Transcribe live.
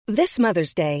This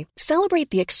Mother's Day, celebrate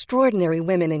the extraordinary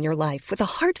women in your life with a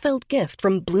heartfelt gift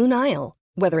from Blue Nile.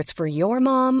 Whether it's for your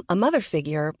mom, a mother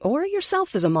figure, or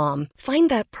yourself as a mom, find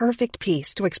that perfect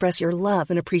piece to express your love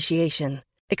and appreciation.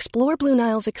 Explore Blue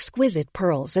Nile's exquisite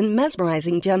pearls and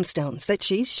mesmerizing gemstones that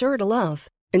she's sure to love.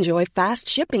 Enjoy fast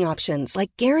shipping options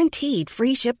like guaranteed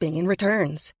free shipping and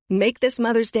returns. Make this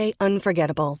Mother's Day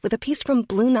unforgettable with a piece from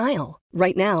Blue Nile.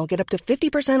 Right now, get up to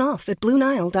 50% off at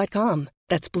BlueNile.com.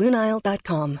 That's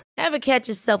BlueNile.com. Ever catch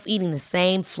yourself eating the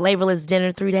same flavorless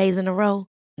dinner 3 days in a row?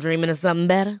 Dreaming of something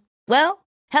better? Well,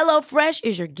 HelloFresh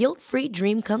is your guilt-free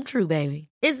dream come true, baby.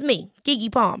 It's me, Keke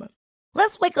Palmer.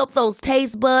 Let's wake up those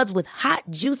taste buds with hot,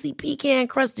 juicy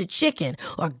pecan-crusted chicken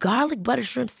or garlic butter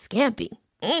shrimp scampi.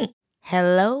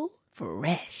 Hello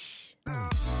Fresh.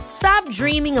 Stop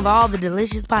dreaming of all the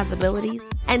delicious possibilities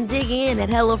and dig in at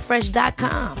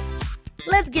HelloFresh.com.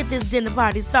 Let's get this dinner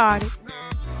party started.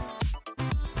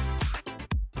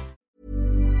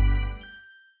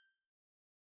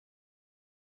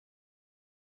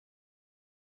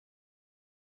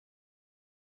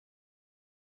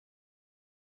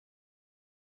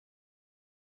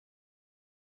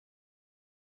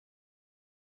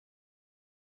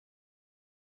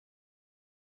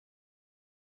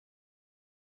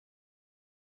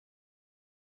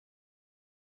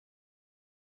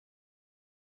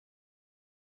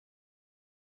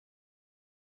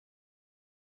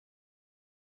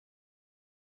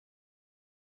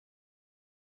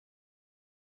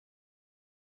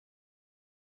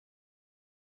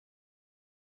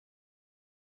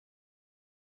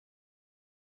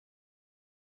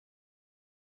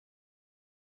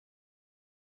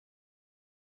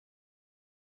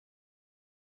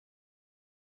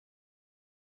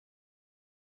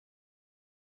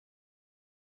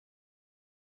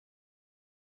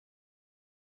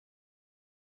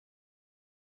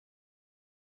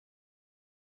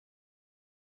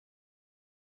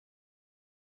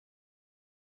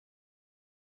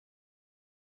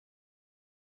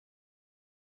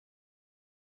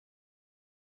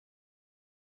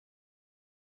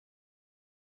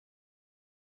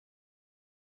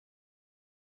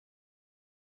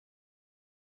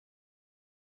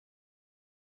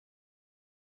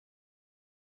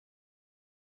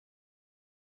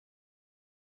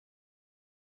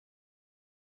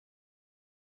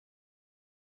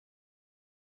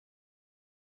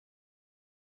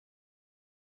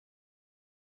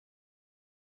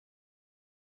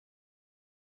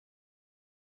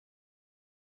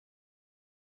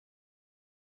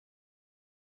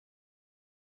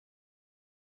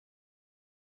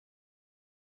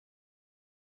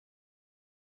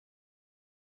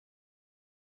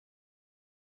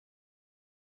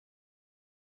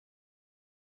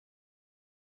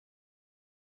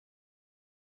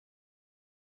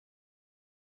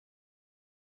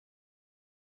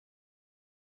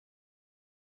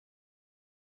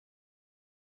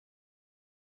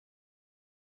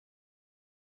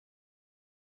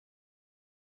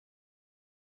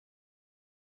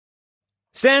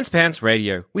 Sans Pants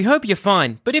Radio. We hope you're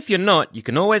fine, but if you're not, you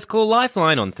can always call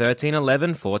Lifeline on 13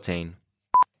 11 14.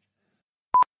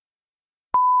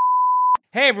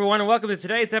 Hey everyone, and welcome to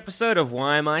today's episode of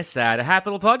Why Am I Sad, a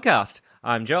happy little podcast.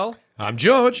 I'm Joel. I'm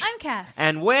George. I'm Cass.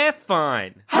 And we're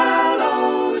fine.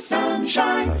 Hello,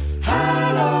 sunshine.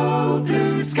 Hello,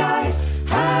 blue skies.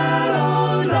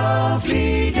 Hello,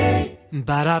 lovely day.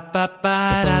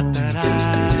 Ba-da-ba-ba-da-da-da.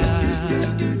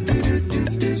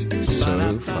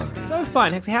 So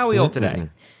fine. How are we all today?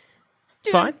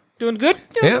 Fine? Doing good?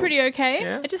 Doing pretty okay.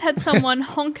 Yeah. I just had someone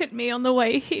honk at me on the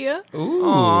way here. Ooh.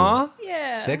 Aww.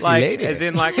 Yeah. Sexy Like, lady. as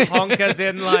in like honk, as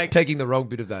in like... Taking the wrong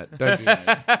bit of that. Don't do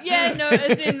that. Yeah, no,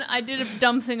 as in I did a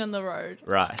dumb thing on the road.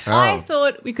 Right. I Oh.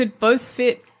 thought we could both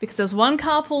fit because there's one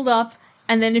car pulled up,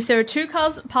 and then if there are two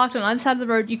cars parked on either side of the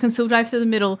road, you can still drive through the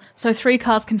middle, so 3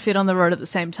 cars can fit on the road at the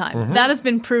same time. Mm-hmm. That has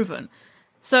been proven.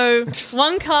 So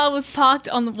one car was parked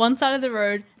on one side of the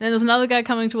road, and then there was another guy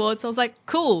coming towards, so I was like,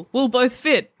 cool, we'll both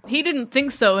fit. He didn't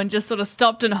think so and just sort of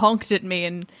stopped and honked at me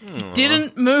and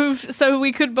didn't move so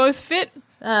we could both fit.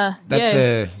 That's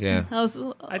yeah. I was,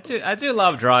 I do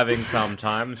love driving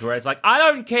sometimes where it's like, I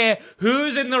don't care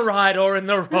who's in the right or in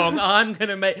the wrong. I'm going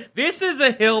to make... This is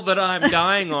a hill that I'm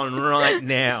dying on right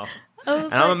now.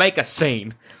 And I'm going to make a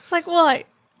scene. It's like, well,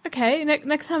 okay,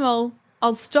 next time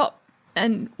I'll stop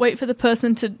and wait for the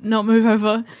person to not move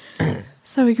over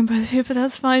so we can both hear, but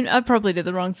that's fine. I probably did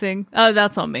the wrong thing. Oh,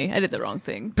 that's on me. I did the wrong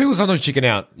thing. People sometimes chicken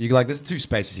out. You're like, there's 2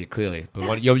 spaces here, clearly.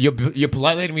 But you're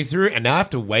politely letting me through, and now I have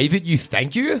to wave at you,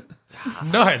 thank you?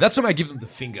 No, that's when I give them the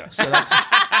finger. So that's...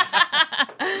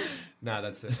 No,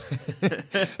 that's it.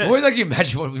 I always like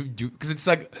imagine what we would do because it's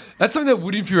like that's something that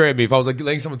would infuriate me if I was like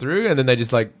letting someone through and then they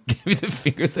just like give me the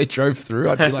fingers they drove through.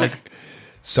 I'd be like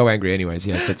so angry. Anyways,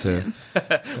 yes, that's a. So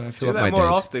I feel Do that like my more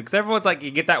days. often because everyone's like, you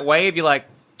get that wave, you're like,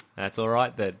 that's all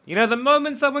right then. You know, the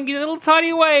moment someone gives a little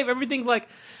tiny wave, everything's like,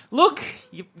 look,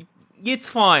 it's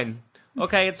fine.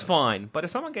 Okay, it's fine. But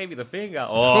if someone gave you the finger,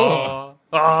 blood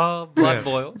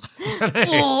boil.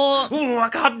 Oh, I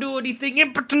can't do anything.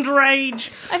 Impotent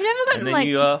rage. I've never gotten And then like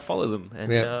you follow them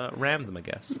and Yeah. ram them, I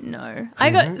guess. no. I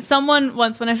got someone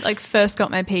once when I like first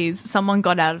got my P's. Someone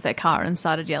got out of their car and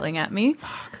started yelling at me.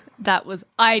 That was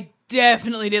I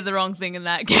definitely did the wrong thing in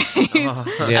that case.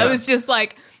 Yeah. I was just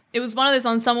like, it was one of those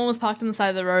ones. Someone was parked on the side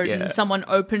of the road Yeah. and someone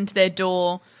opened their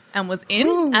door and was in,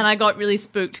 and I got really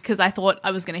spooked because I thought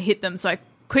I was going to hit them. So I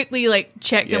quickly like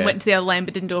checked and Yeah. went to the other lane,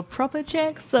 but didn't do a proper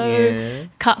check. So Yeah.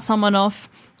 cut someone off.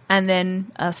 And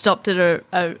then stopped at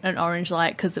an orange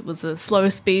light because it was a slow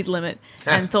speed limit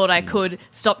and thought I could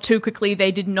stop too quickly.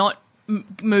 They did not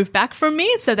move back from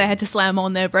me, so they had to slam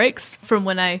on their brakes from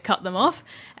when I cut them off.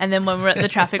 And then when we were at the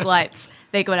traffic lights,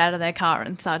 they got out of their car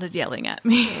and started yelling at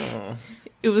me.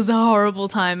 It was a horrible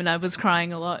time and I was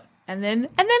crying a lot. And then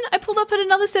I pulled up at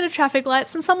another set of traffic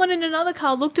lights and someone in another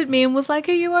car looked at me and was like,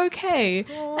 "Are you okay?"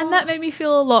 And that made me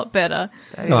feel a lot better.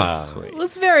 It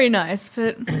was very nice,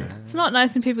 but it's not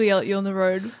nice when people yell at you on the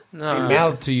road.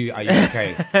 Mouth to you. Are you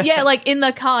okay? Yeah, like in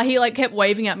the car, he like kept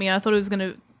waving at me and I thought he was going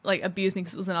to like abuse me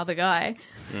because it was another guy.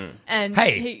 And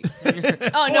Hey. he,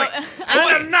 oh no,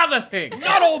 And another thing.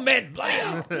 Not all men. Bloody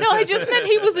hell. no, I just meant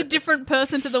he was a different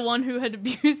person to the one who had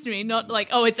abused me, not like,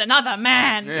 oh, it's another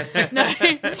man.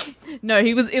 No,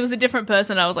 it was a different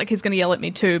person. I was like, he's going to yell at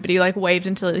me too, but he like waved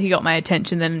until he got my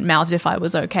attention, then mouthed if I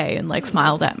was okay and like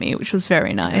smiled at me, which was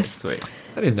very nice. Sweet.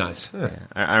 That is nice. Yeah.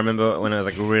 I remember when I was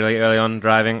like really early on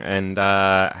driving, and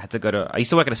I had to go to. I used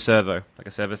to work at a servo, like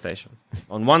a service station.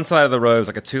 On one side of the road was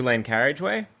like a 2-lane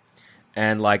carriageway,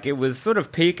 and like it was sort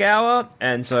of peak hour,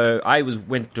 and so I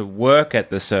went to work at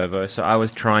the servo, so I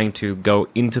was trying to go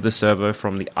into the servo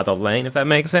from the other lane, if that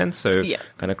makes sense. So Yeah.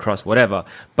 kind of cross whatever.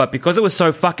 But because it was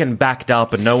so fucking backed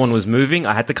up and no one was moving,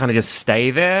 I had to kind of just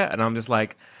stay there, and I'm just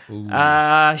like.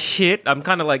 Shit, I'm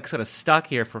kind of like sort of stuck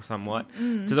here for somewhat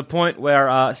to the point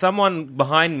where someone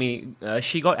behind me,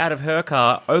 she got out of her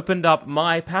car, opened up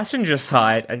my passenger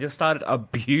side and just started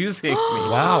abusing me.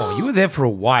 Wow, you were there for a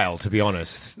while, to be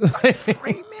honest. 3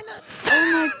 minutes.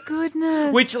 Oh my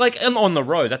goodness. Which, like, on the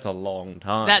road, that's a long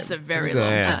time. That's a very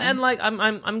long Yeah. time. And like,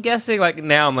 I'm guessing, like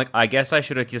now, I'm like, I guess I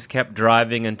should have just kept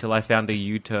driving until I found a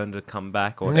U-turn to come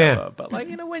back or whatever. Yeah. But like,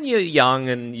 you know, when you're young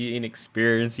and you're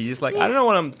inexperienced, you're just like, I don't know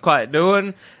what I'm quite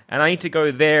doing, and I need to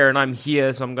go there, and I'm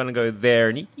here, so I'm going to go there,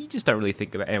 and you just don't really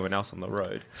think about anyone else on the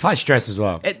road. It's high stress as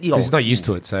well. It- Because he's not used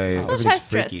to it, so Such everything's high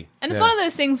stress. freaky. And it's Yeah. one of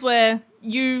those things where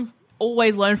you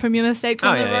always learn from your mistakes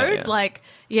on Oh, the yeah, road. yeah. Like,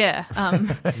 yeah.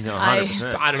 No, I-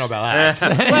 100%. I don't know about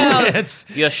that. Well, It's,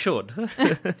 you should. I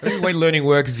think the way learning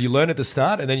works is you learn at the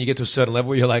start, and then you get to a certain level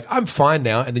where you're like, I'm fine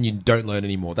now, and then you don't learn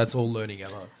anymore. That's all learning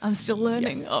ever. I'm still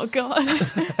learning. Oh, God.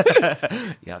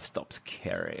 Yeah, I've stopped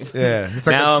caring. Yeah, it's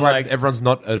like Now that's I'm why like- everyone's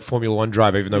not a Formula One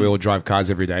driver, even though we all drive cars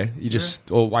every day. You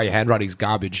just, or why your handwriting's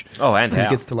garbage. Oh, and It how?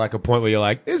 gets to like a point where you're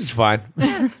like, this is fine.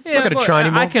 Yeah, not gonna look, try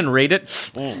anymore. I can read it.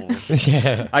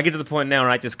 Yeah. I get to the point now where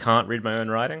I just can't read my own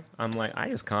writing. I'm like, I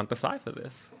just can't decipher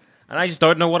this. And I just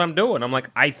don't know what I'm doing. I'm like,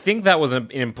 I think that was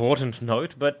an important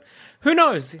note, but who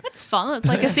knows? It's fun. It's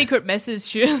like a secret message.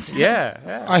 Shoes.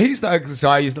 Yeah. I used to,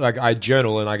 I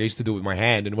journal and I used to do it with my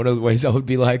hand. And one of the ways I would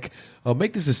be like, I'll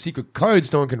make this a secret code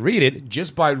so no one can read it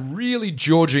just by really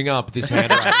Georging up this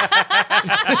handwriting.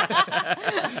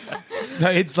 So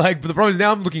it's like, but the problem is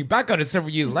now I'm looking back on it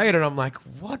several years later and I'm like,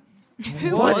 what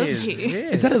What What is is he?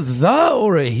 this? is that? A the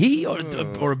or a he or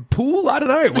a pool? I don't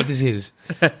know what this is.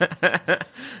 But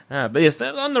yes,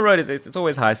 on the road, it's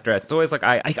always high stress. It's always like,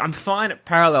 I'm fine at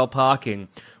parallel parking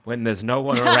when there's no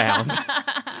one around.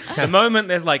 The moment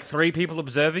there's like 3 people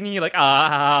observing you, you're like,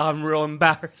 I'm real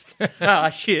embarrassed.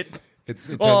 Shit.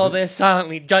 They're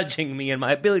silently judging me and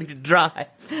my ability to drive.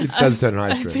 It does turn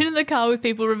high I've stress. been in the car with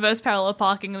people reverse parallel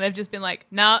parking and they've just been like,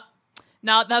 nah,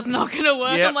 that's not going to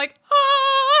work. Yep. I'm like,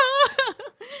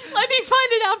 let me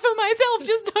find it out for myself.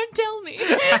 Just don't tell me.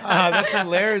 That's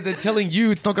hilarious. They're telling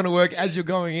you it's not going to work as you're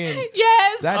going in.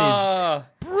 Yes. That is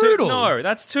Brutal. brutal. No,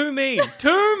 that's too mean.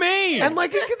 Too mean. And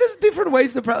like, there's different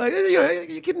ways to,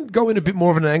 you can go in a bit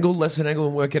more of an angle, less an angle,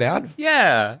 and work it out.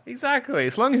 Yeah, exactly.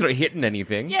 As long as you're not hitting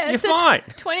anything, Yeah, you're it's fine.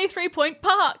 a 23-point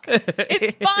park.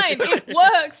 It's fine. It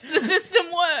works. The system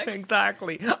works.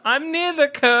 Exactly. I'm near the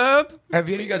curb. Have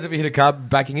you guys ever hit a car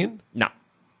backing in? No.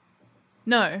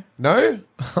 No. No?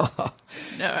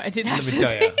 No, I did have Let to.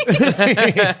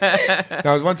 me tell you.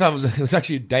 No, one time it was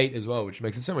actually a date as well, which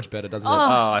makes it so much better, doesn't it? Oh,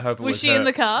 I hope it was Was she her. in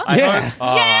the car? Yeah.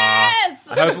 Yes!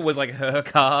 I hope it was like her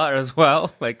car as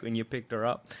well, like when you picked her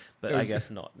up. But I guess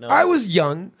not. No. I was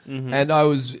young and I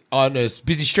was on a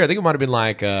busy street. I think it might have been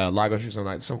like Lagos or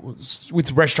something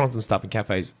with restaurants and stuff and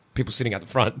cafes, people sitting at the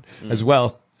front as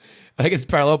well. I think it's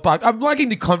parallel park. I'm liking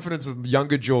the confidence of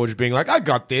younger George being like, I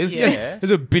got this. Yeah. Yes,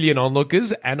 there's a billion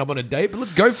onlookers and I'm on a date, but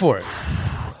let's go for it.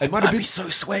 It might have been so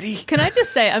sweaty. Can I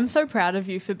just say, I'm so proud of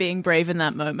you for being brave in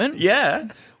that moment. Yeah.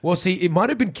 Well, see, it might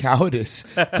have been cowardice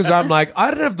because I'm like, I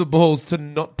don't have the balls to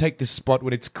not take this spot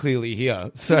when it's clearly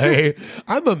here. So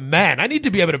I'm a man. I need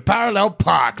to be able to parallel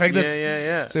park. Like that's,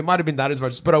 Yeah. So it might have been that as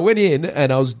much. But I went in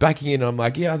and I was backing in. And I'm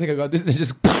like, yeah, I think I got this. And it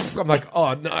just, I'm like,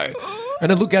 oh no.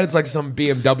 And I look at it, it's like some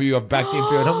BMW I've backed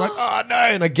into. And I'm like, oh no.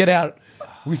 And I get out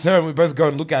with her and we both go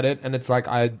and look at it. And it's like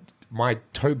my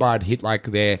tow bar had hit like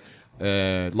their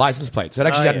license plate. So it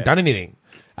actually hadn't done anything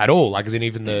at all. Like, as in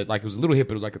even it was a little hit,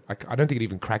 but it was like I don't think it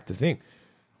even cracked the thing.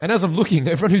 And as I'm looking,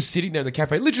 everyone who's sitting there in the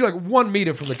cafe, literally like 1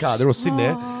 meter from the car, they're all sitting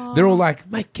there. They're all like,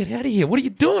 mate, get out of here. What are you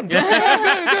doing? Go.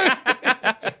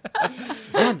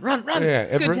 Run. Yeah,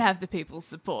 It's good to have the people's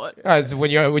support. so when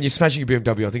you're smashing a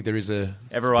BMW, I think there is a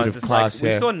Everyone's bit of just class. like, we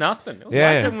yeah. saw nothing. It was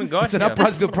Yeah, like when we got it's an here.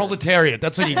 uprising of the proletariat.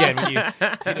 That's what you get when you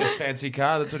hit a fancy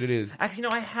car. That's what it is. Actually, no,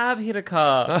 I have hit a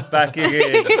car back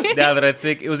again. Now that I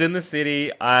think it was in the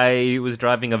city, I was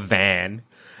driving a van,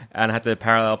 and I had to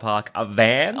parallel park a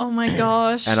van. Oh my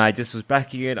gosh. And I just was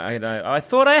backing in. I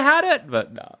thought I had it,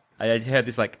 but no. I heard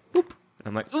this like boop. And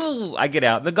I'm like, ooh! I get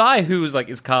out. The guy who was like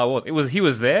his car he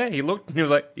was there. He looked and he was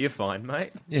like, "You're fine,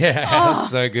 mate." Yeah, that's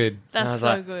so good. That's so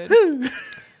like, good.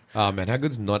 Oh man, how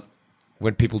good's not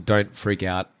when people don't freak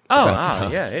out Oh, about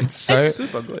stuff. yeah, it's so.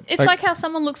 super good. It's like how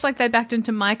someone looks like they backed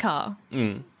into my car.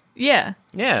 Yeah.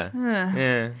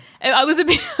 Yeah. I was a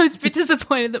bit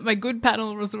disappointed that my good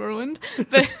panel was ruined,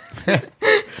 but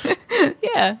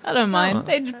yeah, I don't mind.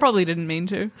 They probably didn't mean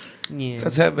to. Yeah.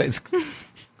 That's how it's.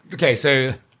 Okay,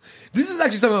 so this is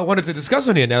actually something I wanted to discuss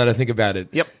on here. Now that I think about it,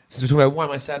 Yep. So we're talking about why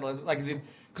am I sad?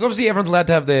 Because obviously everyone's allowed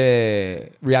to have their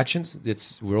reactions.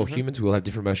 We're all humans. We all have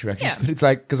different emotional reactions. Yeah. But it's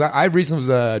like because I recently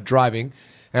was driving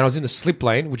and I was in the slip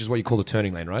lane, which is what you call the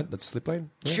turning lane, right? That's the slip lane.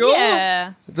 Sure.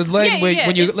 Yeah. The lane Yeah, where yeah.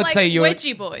 when you It's let's like say you're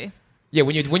wedgie boy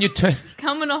when you turn.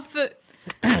 coming off the.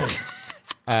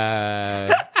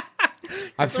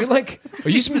 I feel like are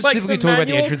you specifically the talking about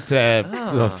the manual? entrance to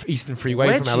the Eastern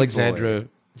Freeway from Wedgie Alexandra?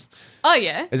 Oh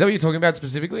yeah. Is that what you're talking about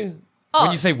specifically? Oh.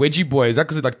 When you say wedgie boy, is that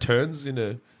because it like turns in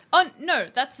a Oh no,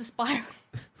 that's the spiral.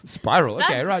 spiral?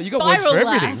 Okay, That's right. You got words for spiral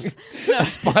everything. lass. No. A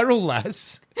spiral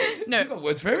lass. You No, got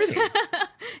words for everything.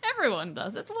 everyone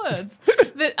does. It's words.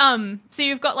 But so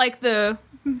you've got like the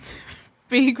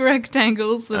big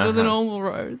rectangles that are the normal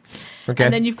roads, Okay.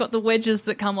 and then you've got the wedges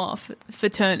that come off for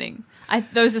turning.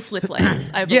 Those are slip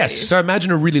lanes. I believe. Yes. So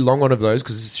imagine a really long one of those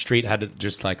because the street had it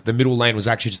just like the middle lane was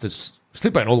actually just this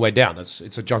slip lane all the way down. It's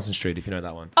a Johnson Street if you know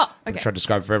that one. Oh, I'm okay. trying to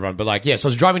describe it for everyone, but like so I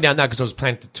was driving down that because I was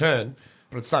planning to turn.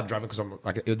 But I started driving because I'm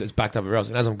like it's backed up everywhere else.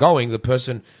 And as I'm going, the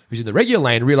person who's in the regular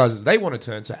lane realizes they want to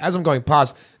turn. So as I'm going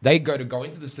past, they go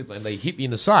into the slip lane. They hit me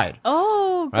in the side.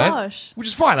 Oh Right? gosh. Which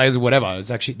is fine. Like, whatever.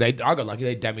 It's actually I got lucky.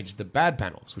 They damaged the bad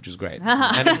panels, which is great.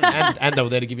 and they were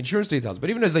there to give insurance details. But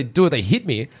even as they do it, they hit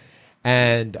me,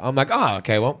 and I'm like, oh,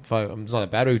 okay, well, it's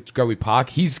not that bad. We park.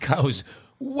 His car was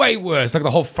way worse. Like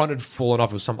the whole front had fallen off.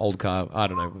 It was some old car. I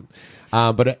don't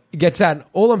know. But it gets out, and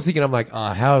all I'm thinking, I'm like,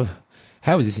 oh,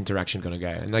 how is this interaction going to go?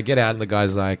 And I get out, and the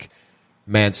guy's like,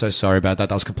 man, so sorry about that.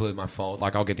 That was completely my fault.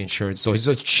 Like, I'll get the insurance. So he's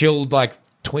a chilled, like,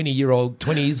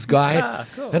 20s guy.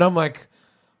 Cool. And I'm like,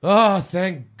 oh,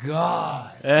 thank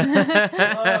God.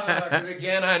 'Cause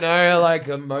again, I know, like,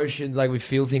 emotions, like, we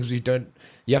feel things we don't.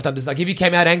 You have to understand. Like, if you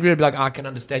came out angry, I'd be like, I can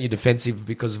understand you're defensive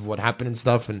because of what happened and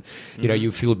stuff. And, you know,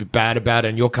 you feel a bit bad about it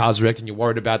and your car's wrecked and you're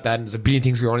worried about that. And there's a billion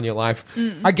things going on in your life.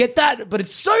 I get that. But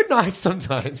it's so nice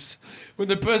sometimes when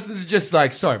the person's just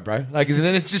like, sorry, bro. Like, and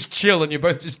then it's just chill and you're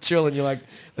both just chill and you're like,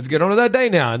 let's get on with that day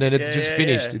now. And then it's just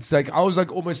finished. Yeah. It's like, I was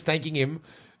like almost thanking him.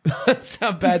 That's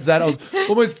how bad's that. I was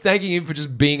almost thanking him for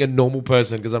just being a normal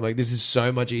person because I'm like, this is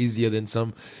so much easier than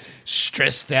some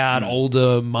stressed out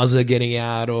older mother getting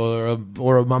out or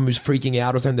a mum who's freaking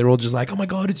out or something. They're all just like, oh my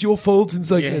God, it's your fault. And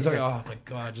it's like, it's like, oh my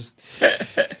God, just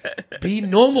be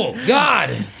normal.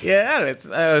 God. Yeah, it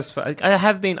was fun.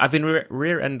 I've been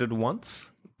rear-ended once.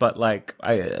 But like,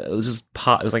 it was just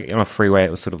it was like on a freeway.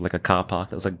 It was sort of like a car park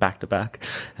that was like back to back,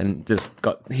 and just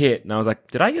got hit. And I was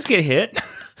like, "Did I just get hit?"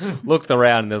 looked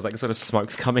around and there was like sort of smoke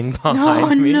coming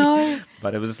behind me. no.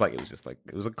 But it was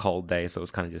a cold day, so it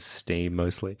was kind of just steam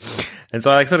mostly. And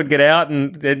so I sort of get out,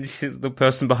 and then the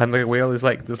person behind the wheel is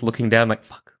like just looking down, like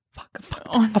fuck,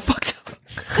 I fucked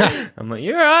up. I'm like,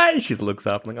 you're right. She looks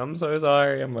up, I'm like, I'm so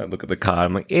sorry. I'm like, look at the car.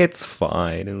 I'm like, it's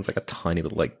fine. And it's like a tiny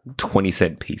little like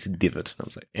 20-cent piece divot. And I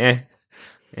was like,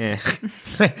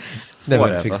 Never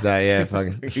whatever. fix that. Yeah,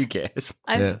 fucking. Who cares?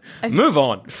 I've Move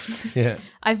on. Yeah.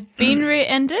 I've been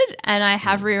rear-ended, and I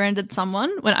have rear-ended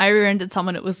someone. When I rear-ended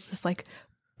someone, it was just like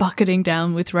bucketing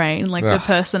down with rain. Like the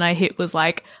person I hit was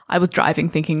like, I was driving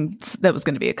thinking there was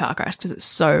going to be a car crash because it's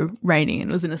so rainy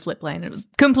and it was in a slip lane. And it was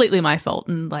completely my fault,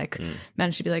 and like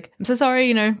managed to be like, I'm so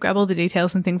sorry, grab all the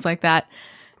details and things like that.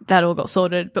 That all got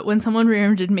sorted. But when someone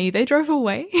rear-ended me, they drove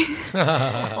away. So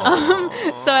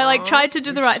I like tried to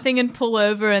do the right thing and pull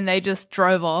over, and they just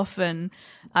drove off. And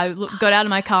I got out of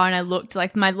my car and I looked,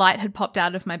 like my light had popped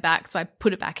out of my back, so I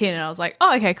put it back in and I was like,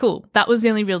 oh, okay, cool. That was the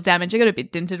only real damage. I got a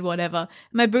bit dented, whatever.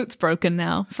 My boot's broken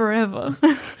now, forever.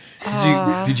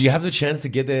 Did you have the chance to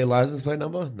get their license plate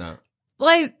number? No.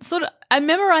 Well, I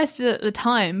memorized it at the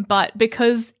time, but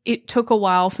because it took a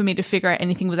while for me to figure out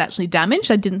anything was actually damaged,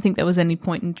 I didn't think there was any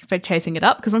point in chasing it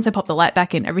up, because once I popped the light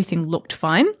back in, everything looked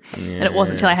fine. And it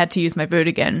wasn't until I had to use my boot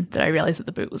again that I realized that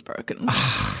the boot was broken.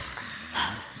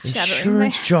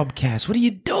 Insurance job, Cass. What are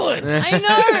you doing?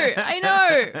 I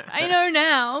know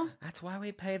now. That's why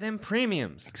we pay them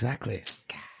premiums. Exactly.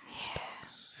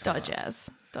 Dodge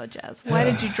ass. Why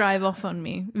did you drive off on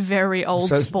me? Very old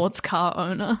sports car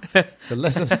owner. So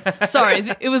listen. Sorry,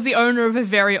 it was the owner of a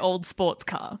very old sports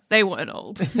car. They weren't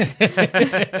old.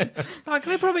 Like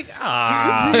they probably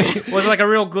was it like a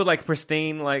real good, like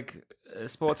pristine, like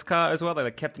sports car as well. They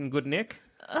like kept in good nick.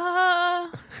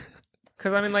 Because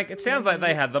I mean, like it sounds like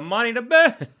they had the money to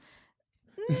burn.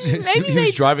 He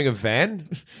was driving a van,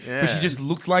 but she just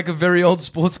looked like a very old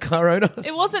sports car owner.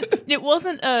 It wasn't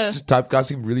a. It's just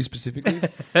typecasting really specifically.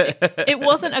 It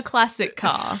wasn't a classic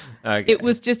car. Okay. It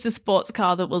was just a sports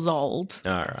car that was old.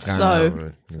 All right.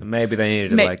 So maybe they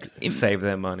needed to save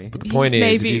their money. But the point is,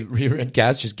 Maybe- if you rear-end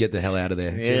Gas, just get the hell out of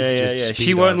there. Yeah. speed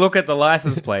She won't off. look at the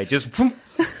license plate. Just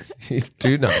She's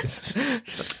too nice.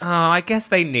 I guess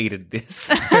they needed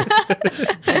this.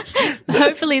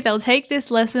 hopefully they'll take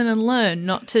this lesson and learn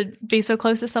not to be so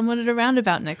close to someone at a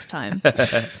roundabout next time.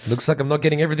 Looks like I'm not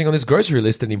getting everything on this grocery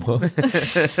list anymore.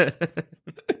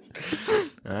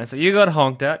 All right, so you got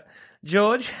honked at.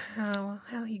 George, how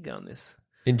are you going this?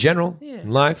 In general, in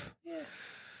life.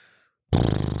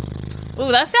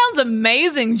 Oh, that sounds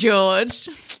amazing, George.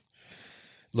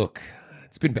 Look,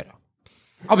 it's been better.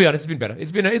 I'll be honest, it's been better.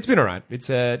 It's been all right. It's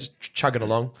just chugging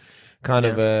along. Kind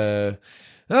of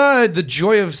the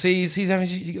joy of seas.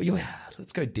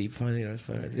 Let's go deep.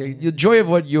 The joy of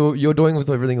what you're doing with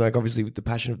everything, like obviously with the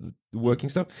passion of the working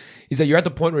stuff, is that you're at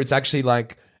the point where it's actually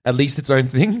like at least its own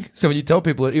thing. So when you tell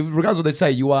people, regardless of what they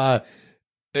say, you are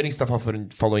earning stuff off it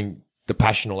and following the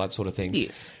passion, all that sort of thing.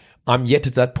 Yes. I'm yet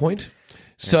at that point.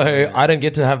 So I don't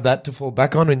get to have that to fall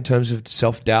back on in terms of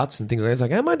self-doubts and things like that. It's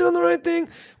like, am I doing the right thing?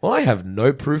 Well, I have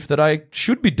no proof that I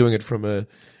should be doing it from a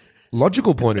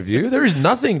logical point of view. There is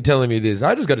nothing telling me this.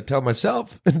 I just got to tell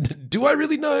myself. Do I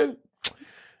really know?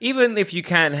 Even if you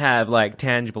can have like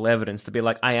tangible evidence to be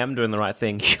like, I am doing the right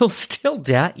thing, you'll still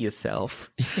doubt yourself.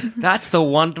 That's the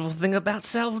wonderful thing about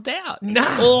self-doubt. It's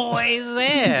always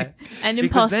there. And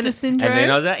Because imposter then- syndrome. And then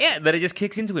I was like, then it just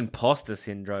kicks into imposter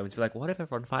syndrome. It's like, what if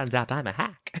everyone finds out I'm a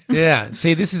hack? Yeah.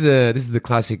 See, this is the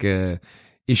classic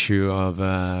issue of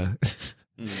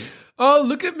oh,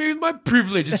 look at me with my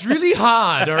privilege. It's really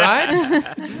hard, all right?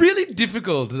 It's really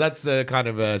difficult. That's the kind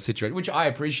of situation, which I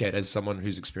appreciate as someone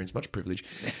who's experienced much privilege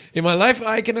in my life.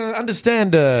 I can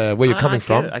understand where you're coming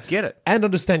from. I get it. And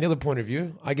understand the other point of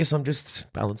view. I guess I'm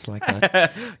just balanced like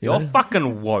that. You're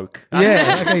fucking woke.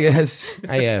 Yeah, okay, yes.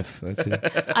 AF. That's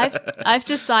it. I've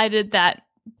decided that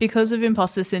because of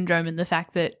imposter syndrome and the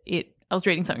fact that I was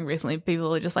reading something recently,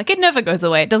 people are just like, it never goes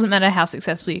away. It doesn't matter how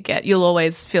successful you get. You'll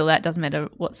always feel that. Doesn't matter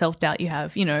what self-doubt you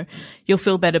have. You'll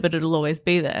feel better, but it'll always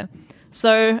be there.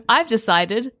 So I've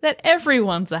decided that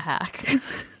everyone's a hack.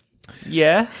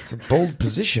 Yeah. It's a bold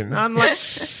position. I'm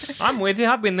with you.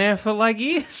 I've been there for like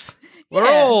years. We're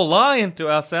all lying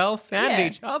to ourselves and Yeah.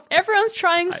 each other. Everyone's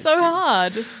trying so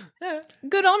hard.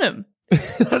 Good on him.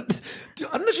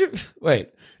 I'm not sure.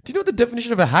 Wait. Do you know what the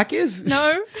definition of a hack is?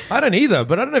 No. I don't either,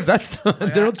 but I don't know if that's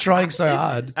they're all trying so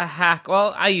hard. A hack.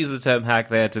 Well, I use the term hack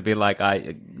there to be like,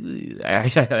 I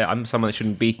I'm someone that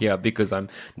shouldn't be here because I'm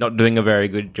not doing a very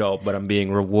good job, but I'm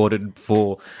being rewarded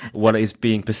for what is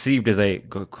being perceived as a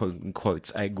quote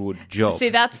unquote a good job. See,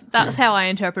 that's how I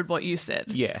interpret what you said.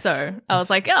 Yes. So I was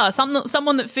like,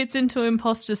 someone that fits into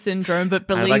imposter syndrome, but I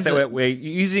believes like that it. we're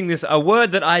using a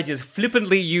word that I just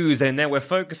flippantly use, and then we're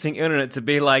focusing in on it to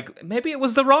be like, maybe it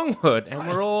was the wrong word, and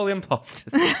we're all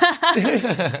imposters.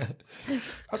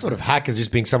 I sort of hack as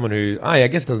just being someone who, I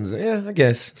guess doesn't. Yeah, I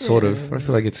guess sort of. I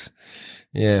feel like it's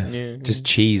just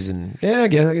cheese and I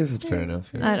guess it's fair enough.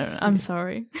 Yeah. I don't know. I'm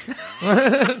sorry.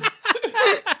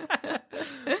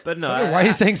 But no, Why are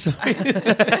you saying sorry?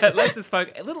 let's just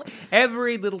focus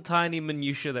every little tiny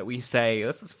minutia that we say.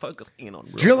 Let's just focus in on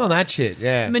Drill on that shit.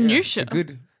 Yeah, Minutia. It's a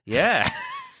good Yeah, what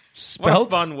a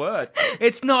spelt. fun word.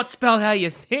 It's not spelled how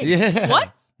you think. Yeah.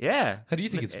 What? Yeah. How do you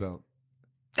think it's spelled?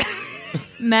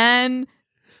 Man,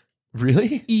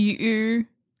 Really? you.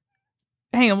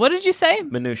 Hang on. What did you say?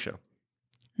 Minutia.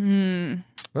 Oh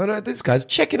no, this guy's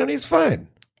checking on his phone.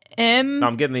 No,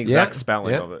 I'm getting the exact Yeah,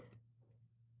 spelling yeah. of it.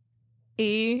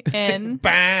 E-N.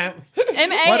 Bam. M-A-N.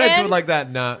 Why don't I do it like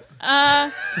that? Nah.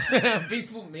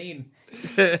 People mean.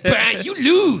 Bam, you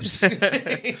lose.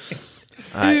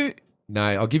 Who- No,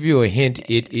 I'll give you a hint.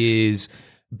 It is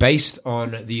based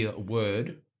on the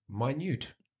word minute.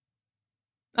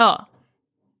 Oh.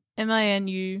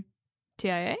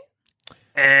 M-I-N-U-T-I-A?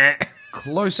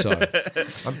 Closer.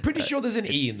 I'm pretty sure there's an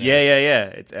E in there. Yeah.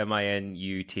 It's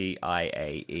M-I-N-U-T-I-A-E.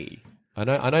 I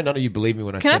know none of you believe me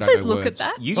when I Can said I please know look words.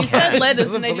 at that? You You can. said She letters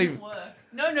doesn't and they believe- didn't work.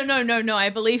 No. I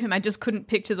believe him. I just couldn't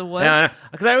picture the words. No,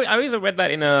 because I always read that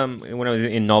in when I was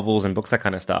in novels and books, that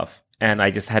kind of stuff, and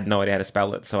I just had no idea how to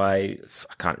spell it, so I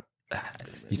can't.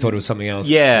 You thought it was something else?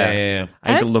 Yeah.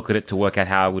 I had to I- look at it to work out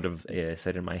how I would have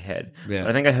said it in my head. Yeah.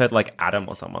 But I think I heard like Adam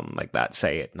or someone like that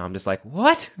say it, and I'm just like,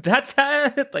 what? That's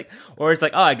how like, or it's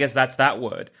like, oh, I guess that's that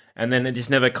word, and then it just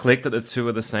never clicked that the two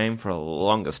are the same for the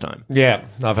longest time. Yeah,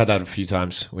 I've had that a few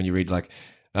times when you read like.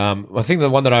 I think the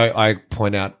one that I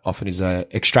point out often is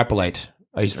extrapolate.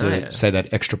 I used to say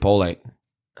that extrapolate.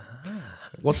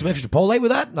 What's some extrapolate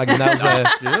with that? Like that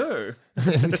was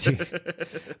Dude.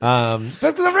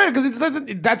 that's what I read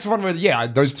because that's one where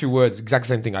those two words exact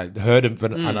same thing. I heard it,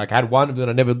 but I like had one, but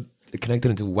I never connected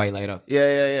until way later.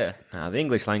 Yeah. Nah, the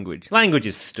English language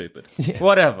is stupid.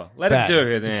 Whatever, let Bad. it do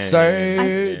it. It's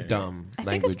Yeah. so dumb. I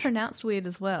think it's pronounced weird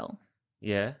as well.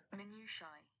 Yeah.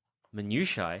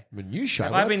 Minutiae. Minutiae.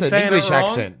 Have I That's been an saying English it wrong?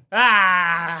 accent.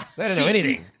 Ah! They don't know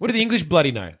anything. What do the English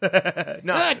bloody know?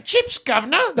 No. Chips,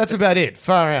 governor. That's about it.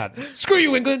 Far out. Screw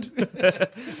you, England.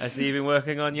 I see you've been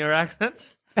working on your accent.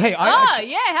 Hey, How's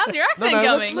your accent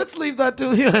going? let's leave that to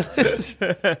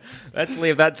Let's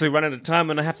leave that to run out of time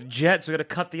and I have to jet, so we got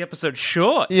to cut the episode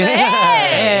short.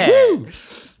 yeah. Woo.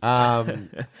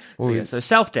 So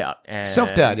self-doubt.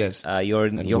 Self-doubt, yes. You're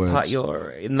And you're words.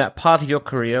 in that part of your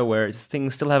career where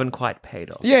things still haven't quite paid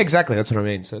off. Yeah, exactly. That's what I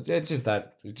mean. So it's just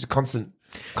that. It's a constant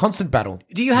battle.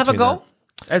 Do you have a between goal?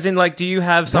 As in, like, do you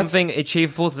have something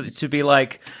achievable to be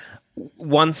like,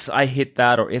 once I hit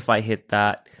that, or if I hit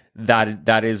that,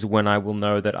 that is when I will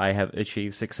know that I have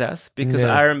achieved success? Because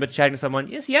Yeah. I remember chatting to someone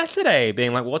yesterday,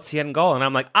 being like, "What's the end goal?" And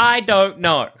I'm like, "I don't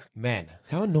know." Man,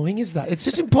 how annoying is that? It's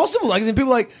just impossible. Like, then people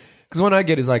are like, because one I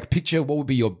get is like, picture what would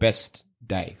be your best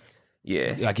day.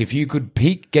 Yeah, Like, if you could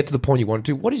get to the point you want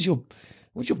to, what's your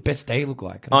best day look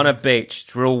like? on a beach,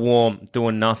 it's real warm,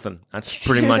 doing nothing. That's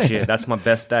pretty much it. That's my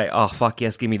best day. Oh fuck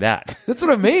yes, give me that. That's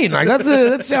what I mean. Like,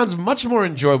 that sounds much more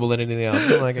enjoyable than anything else.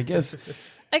 But, like, I guess,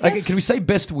 like, can we say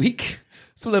best week?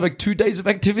 So we'll have like 2 days of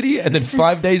activity and then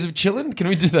 5 days of chilling. Can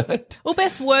we do that? Well,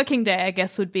 best working day, I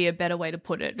guess, would be a better way to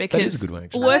put it. Because is a good one,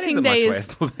 actually. working day is...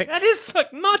 That is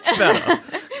like much better.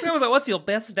 I was like, "What's your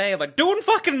best day?" I'm like, "Doing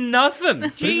fucking nothing."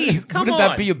 Jeez, come Wouldn't on.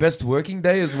 that be your best working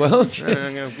day as well?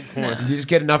 Just- Yeah, good point. You just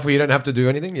get enough where you don't have to do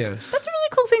anything. Yeah. That's a really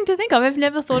cool thing to think of. I've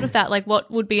never thought of that. Like, what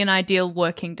would be an ideal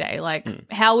working day? Like,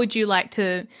 how would you like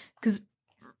to... Because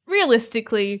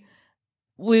realistically,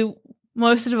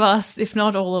 most of us, if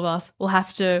not all of us, will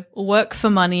have to work for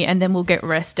money and then we'll get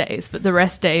rest days. But the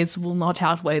rest days will not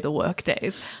outweigh the work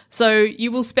days. So you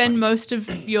will spend most of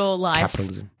your life...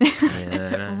 Capitalism.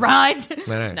 Right?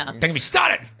 No. No. Don't get me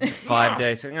started. 5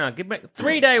 days. No, give me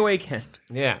 3 day weekend.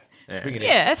 Yeah. Bring it in.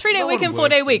 Yeah, a 3 day No one week and 4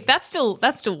 day works week. That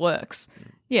still works.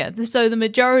 Yeah. So the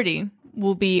majority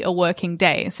will be a working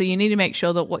day. So you need to make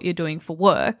sure that what you're doing for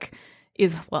work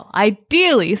is, well,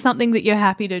 ideally something that you're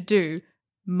happy to do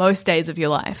most days of your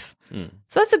life.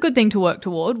 So that's a good thing to work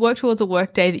toward. Work towards a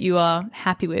work day that you are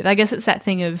happy with. I guess it's that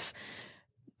thing of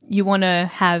you want to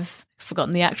have,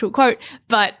 forgotten the actual quote,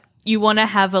 but you want to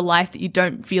have a life that you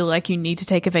don't feel like you need to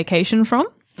take a vacation from.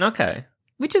 Okay.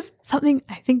 which is something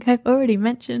I think I've already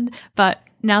mentioned. But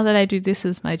now that I do this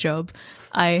as my job,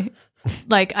 I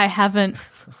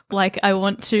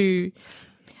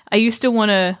used to want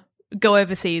to go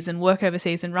overseas and work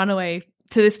overseas and run away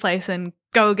to this place and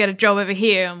go get a job over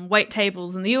here and wait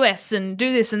tables in the US and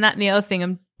do this and that and the other thing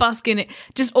and busk in it.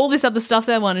 Just all this other stuff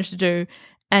that I wanted to do.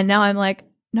 And now I'm like,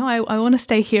 no, I want to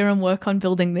stay here and work on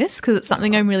building this because it's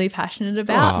something I'm really passionate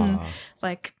about and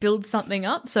like build something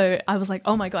up. So I was like,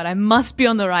 oh my God, I must be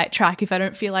on the right track if I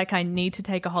don't feel like I need to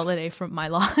take a holiday from my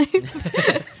life.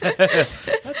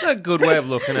 That's a good way of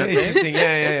looking at it. Interesting.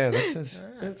 Yeah.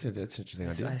 That's an interesting I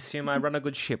idea. assume I run a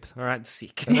good ship. All right,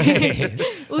 sick.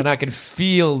 And I can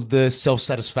feel the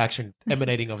self-satisfaction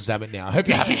emanating of Zamet now. I hope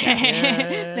you're happy.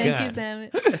 Thank you, Sam.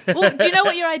 Well, do you know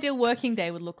what your ideal working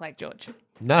day would look like, George?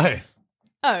 No.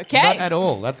 Okay. Not at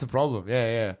all. That's the problem.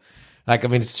 Yeah. Like, I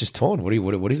mean, it's just torn.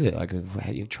 What is it? Like,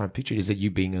 how do you try and picture it? Is it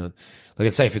you being like,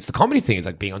 let's say if it's the comedy thing, it's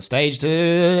like being on stage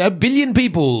to 1 billion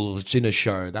people in a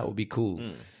show. That would be cool.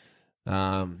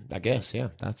 I guess, yeah.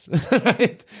 That's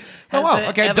right. Oh, wow.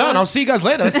 Okay, done. I'll see you guys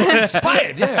later. That's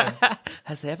inspired, yeah.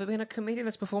 Has there ever been a comedian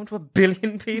that's performed to 1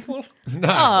 billion people? No.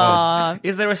 Well,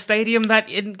 Is there a stadium that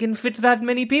can fit that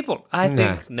many people? I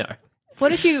think no.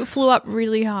 What if you flew up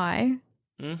really high?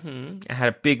 I had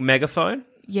a big megaphone.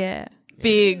 Yeah.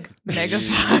 Big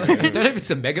megaphone. I don't know if it's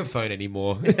a megaphone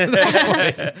anymore.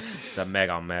 It's a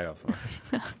megaphone.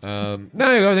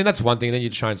 No, I think that's one thing. Then you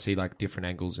try and see like different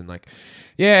angles and like,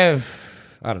 yeah,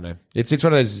 I don't know. It's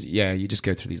one of those. Yeah, you just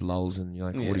go through these lulls and you're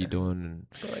like, what are you doing? And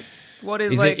Like, what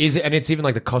is it? And it's even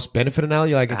like the cost benefit analysis.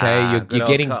 You're like, okay, you're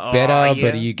getting better,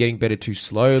 but are you getting better too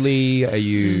slowly? Are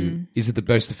you? Is it the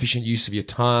most efficient use of your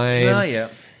time? Oh yeah.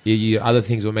 You other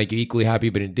things will make you equally happy,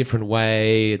 but in a different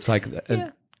way. It's like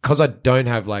because I don't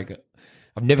have like,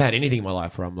 I've never had anything in my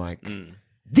life where I'm like,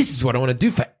 this is what I want to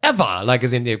do forever. Like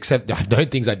as in, except I've known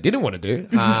things I didn't want to do.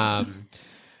 Yeah,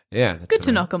 that's Good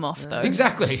to knock them off, though.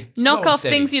 Exactly. Knock Slow off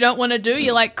steady. things you don't want to do.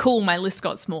 You're like, cool, my list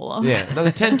got smaller. Yeah,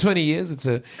 another 10, 20 years. It's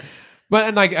a,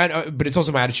 but it's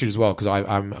also my attitude as well because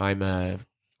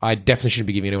I definitely shouldn't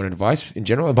be giving anyone advice in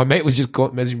general. My mate was just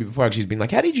messaging me before. Actually, he's been like,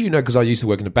 "How did you know?" Because I used to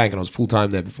work in the bank and I was full time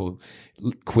there before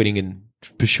quitting and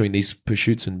pursuing these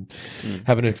pursuits and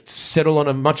having to settle on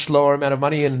a much lower amount of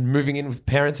money and moving in with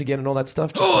parents again and all that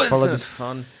stuff. Just to follow that's this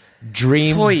fun.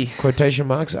 dream Boy. quotation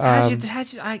marks.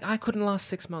 I couldn't last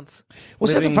 6 months. Well,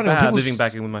 so that's the funny when people living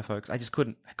back in with my folks. I just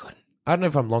couldn't. I don't know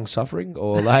if I'm long suffering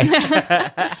or like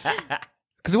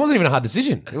because it wasn't even a hard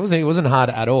decision. It wasn't hard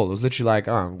at all. It was literally like,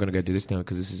 oh, I'm gonna go do this now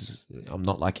because I'm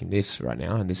not liking this right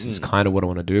now, and this is kind of what I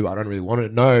want to do. But I don't really want to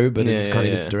know, but this is kind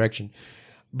of this direction.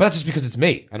 But that's just because it's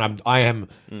me, and I am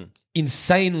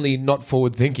insanely not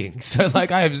forward thinking. So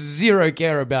like, I have zero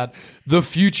care about the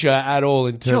future at all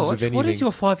in terms of anything. What is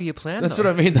your 5-year plan? That's what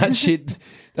I mean. That shit.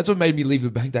 That's what made me leave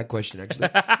the bank. That question actually.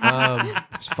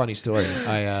 It's a funny story.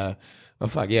 Oh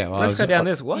fuck yeah. Well, Let's go down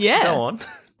this. What? Yeah. Go on.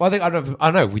 Well, I think I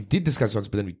don't know. We did discuss once,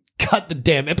 but then we cut the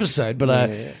damn episode. But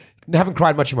I haven't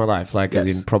cried much in my life. Like as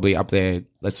in probably up there.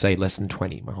 Let's say less than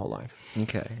 20 my whole life.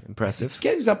 Okay, impressive. It's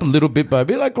getting up a little bit by a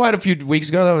bit. Like quite a few weeks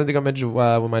ago, I think I mentioned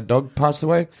when my dog passed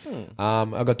away.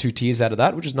 I got 2 tears out of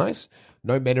that, which is nice.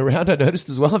 No men around. I noticed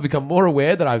as well. I've become more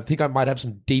aware that I think I might have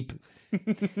some deep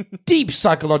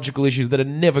psychological issues that are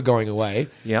never going away.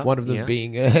 Yeah, one of them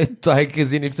being like,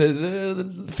 as in if there's a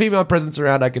female presence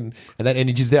around, and that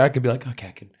energy's there, I can be like,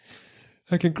 okay,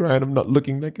 I can cry, and I'm not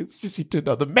looking like a sissy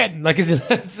to other men. Like, it's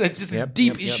just a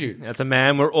deep issue. As a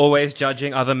man, we're always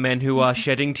judging other men who are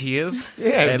shedding tears.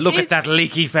 Yeah, Look at that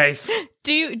leaky face.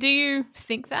 Do you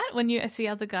think that when you see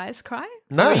other guys cry?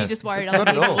 No, Or are you just worried not other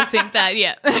at people all. will think that?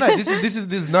 Yeah. No,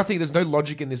 there's nothing. There's no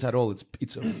logic in this at all.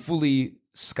 It's a fully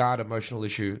scarred emotional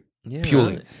issue,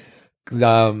 purely. right. 'Cause,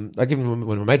 like even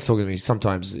when my mate's talking to me,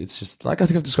 sometimes it's just like I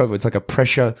think I've described it. It's like a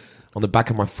pressure on the back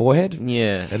of my forehead.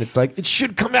 Yeah. And it's like, it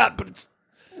should come out, but it's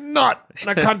not. And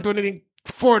I can't do anything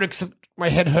for it except my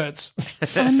head hurts.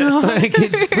 Oh, no. Like,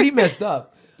 it's pretty messed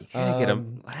up. You're going to get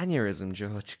an aneurysm,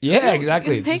 George. Yeah,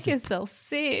 exactly. You It's make just- yourself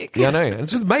sick. yeah, I know. And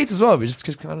it's with mates as well, but just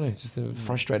I don't know, it's just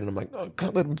frustrated. I'm like, oh, I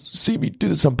can't let them see me do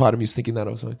this. Some part of me is thinking that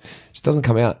or something. It just doesn't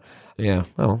come out. Yeah,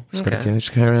 well, just gotta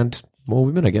just carry around more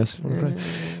women, I guess.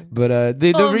 But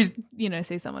the Or, reason,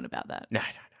 see someone about that. No.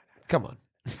 come on.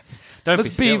 Don't Let's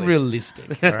be silly.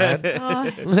 realistic, all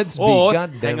right? Let's Or be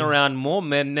goddamn. hang around more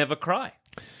men never cry.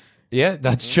 Yeah,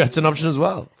 that's true. That's an option as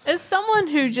well. As someone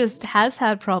who just has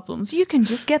had problems, you can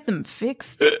just get them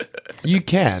fixed. You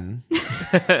can.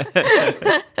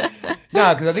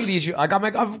 No, because I think the issue, I've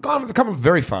come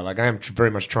very far. Like I am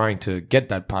very much trying to get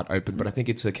that part open, but I think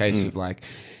it's a case of like,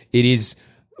 it is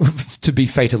to be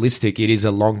fatalistic, it is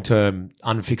a long-term,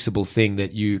 unfixable thing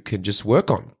that you can just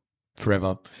work on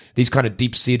forever. These kind of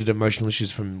deep-seated emotional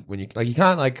issues from when you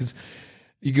can't because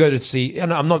you go to see,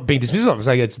 and I'm not being dismissive. I'm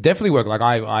saying it's definitely work. Like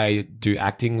I do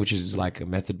acting, which is like a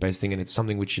method-based thing, and it's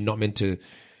something which you're not meant to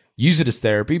use it as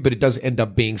therapy, but it does end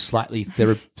up being slightly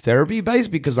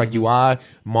therapy-based because like you are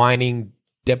mining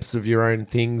depths of your own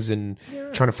things and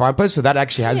trying to find places. So that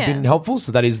actually has been helpful.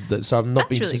 So that is so I'm not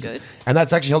being really dismissive. good. And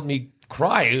that's actually helped me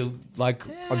cry like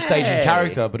on stage in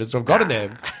character, but it's I've gotten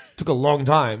there. Took a long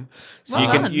time. So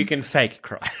you can fake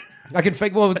cry. I can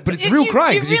fake but it's real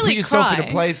crying because you really put yourself in cry.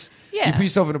 a place. Yeah. You put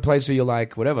yourself in a place where you're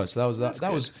like, whatever. So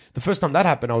that was the first time that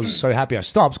happened. I was so happy I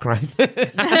stopped crying.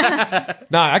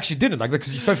 No, I actually didn't. Like,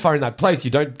 because you're so far in that place,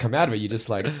 you don't come out of it. You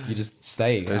just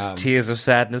stay. Those tears of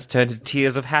sadness turn to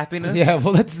tears of happiness. Yeah,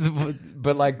 well,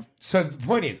 but like, so the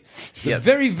point is, the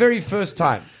very, very first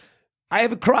time I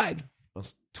ever cried, I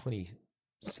was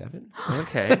 27.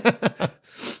 Okay.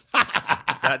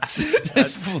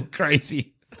 that's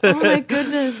crazy. Oh my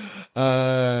goodness.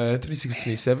 26,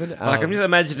 27. like I'm just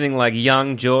imagining like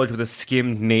young George with a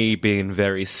skimmed knee being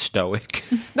very stoic.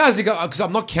 No, because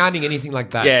I'm not counting anything like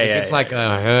that. Yeah, So if yeah, it's yeah, like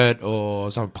hurt or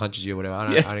someone punches you or whatever.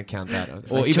 I don't count that. Or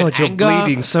Like, even George, anger. you're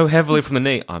bleeding so heavily from the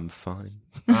knee. I'm fine.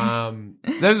 That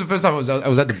was the first time I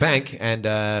was at the bank and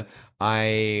it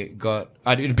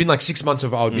had been like 6 months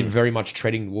of I'd been very much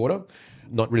treading water,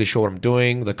 not really sure what I'm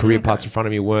doing. The career paths in front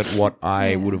of me weren't what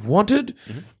I would have wanted.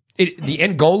 The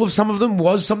end goal of some of them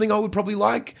was something I would probably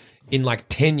like in like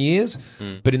 10 years.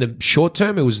 But in the short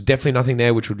term, it was definitely nothing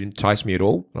there which would entice me at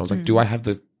all. And I was like, do I have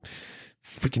the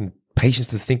freaking patience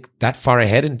to think that far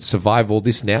ahead and survive all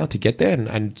this now to get there?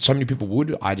 And so many people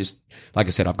would. I just, like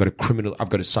I said, I've got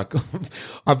a psycho.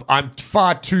 I'm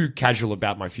far too casual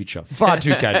about my future. Far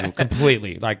too casual,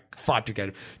 completely. Like far too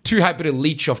casual. Too happy to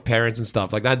leech off parents and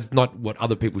stuff. Like that's not what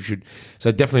other people should.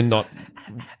 So definitely not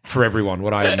for everyone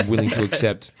what I am willing to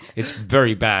accept. It's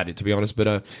very bad, to be honest,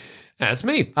 but that's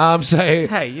me. So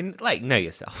Hey, you like know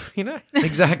yourself, you know?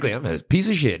 exactly, I'm a piece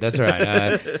of shit. That's right.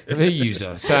 I'm a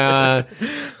user. So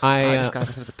This guy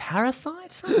was a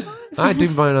parasite sometimes? I do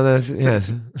find on that.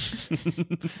 Yes,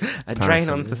 A drain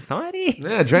on society?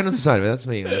 yeah, drain on society. That's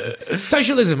me.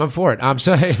 Socialism. I'm for it.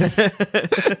 So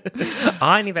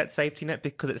I need that safety net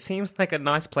because it seems like a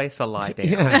nice place to lie down.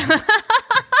 yeah.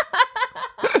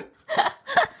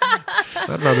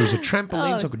 I'd rather there was a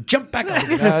trampoline so I could jump back up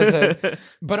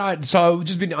again. So I've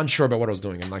just been unsure about what I was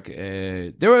doing. And like,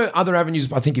 there were other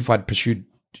avenues. I think if I'd pursued,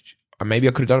 maybe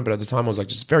I could have done it. But at the time, I was like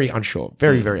just very unsure,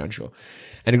 very, very unsure.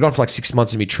 And it gone for like 6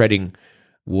 months of me treading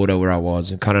water where I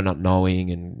was and kind of not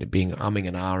knowing and being umming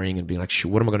and ahhing and being like,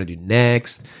 shit, what am I going to do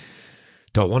next?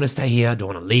 Do I want to stay here? Do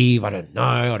I want to leave? I don't know.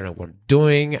 I don't know what I'm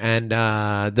doing. And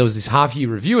there was this half-year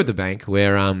review at the bank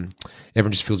where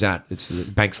everyone just fills out.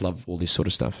 Banks love all this sort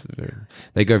of stuff.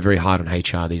 They go very hard on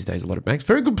HR these days, a lot of banks.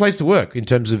 Very good place to work in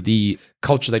terms of the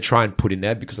culture they try and put in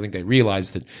there because I think they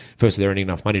realize that first they're earning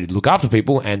enough money to look after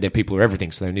people and their people are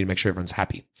everything. So they need to make sure everyone's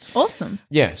happy. Awesome.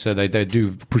 Yeah, so they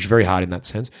do push very hard in that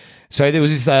sense. So there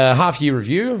was this half-year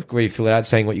review where you fill it out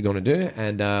saying what you're going to do.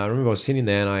 And I remember I was sitting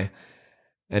there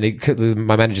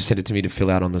my manager sent it to me to fill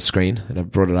out on the screen, and I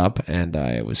brought it up, and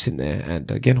I was sitting there,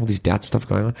 and again, all these doubt stuff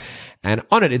going on. And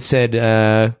on it said,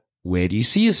 where do you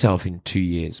see yourself in 2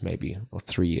 years, maybe, or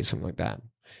 3 years, something like that,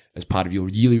 as part of your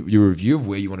review of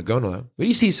where you want to go and all that. Where do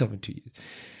you see yourself in 2 years?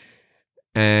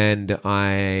 And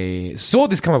I saw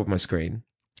this come up on my screen,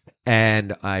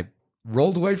 and I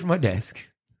rolled away from my desk,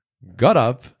 got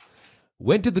up,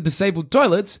 went to the disabled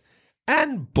toilets,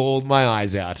 and bawled my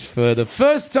eyes out for the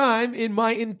first time in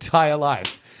my entire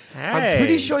life. I'm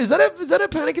pretty sure. Is that a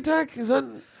panic attack? Is that?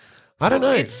 I don't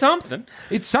know. It's something.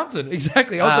 It's something.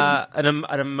 Exactly. I was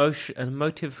An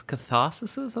emotive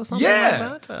catharsis or something Yeah.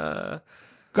 like that.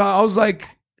 I was like,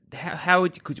 how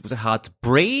was it hard to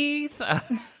breathe?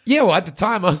 yeah. Well, at the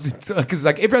time, I was because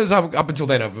like every other time up until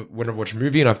then, when I watch a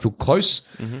movie and I feel close.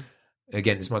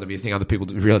 Again, this might be a thing other people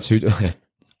realize who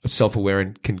self-aware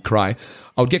and can cry.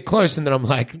 I would get close and then I'm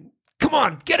like, come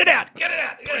on, get it out.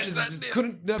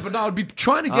 But I would be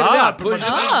trying to get it out. Push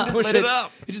it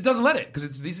up. It just doesn't let it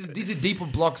because these are deeper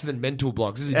blocks than mental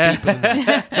blocks. This is deeper than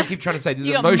that. So I keep trying to say this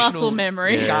You is got emotional muscle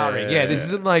memory. scarring. Yeah, this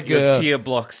isn't like Your tear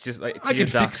blocks, just like I tear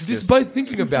can ducts. fix this by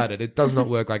thinking about it. It does not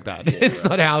work like that. It's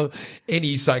not how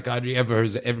any psychiatry ever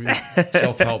has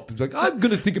self-help. It's like, I'm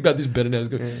going to think about this better now.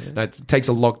 No, it takes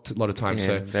a lot of time. Yeah,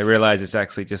 So they realize it's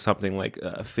actually just something like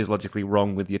physiologically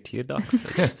wrong with your tear ducts.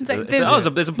 It's like there's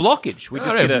a blockage. We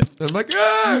just get a I'm like,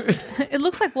 ah! It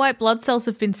looks like white blood cells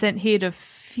have been sent here to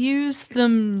fuse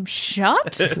them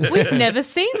shut? We've never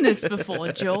seen this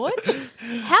before, George.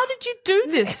 How did you do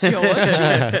this,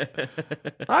 George?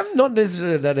 I'm not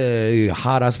necessarily that a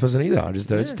hard-ass person either. I just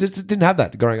didn't have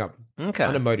that growing up. Okay.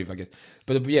 Unemotive, I guess.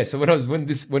 But yeah, so when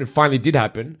it finally did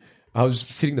happen, I was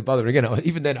sitting the brother again.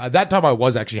 Even then, at that time, I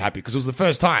was actually happy because it was the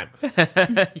first time.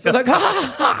 So like,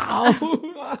 I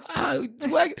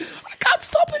can't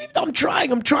stop it. Even though I'm trying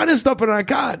to stop it, and I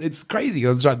can't. It's crazy.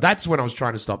 That's when I was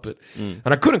trying to stop it, and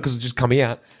I couldn't because it was just coming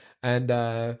out. And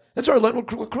that's where I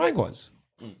learned what crying was.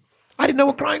 I didn't know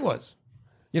what crying was.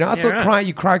 I thought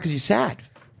you cry because you're sad.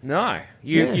 No,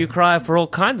 you cry for all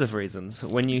kinds of reasons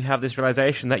when you have this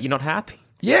realization that you're not happy.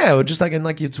 Yeah, or just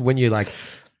it's when you're like,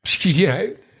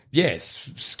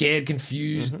 yes, scared,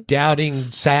 confused, doubting,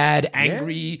 sad,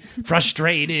 angry,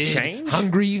 frustrated,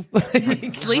 hungry,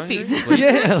 Sleepy.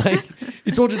 Yeah,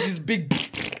 it's all just this big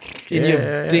in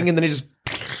your thing, and then it just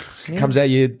comes out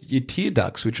your tear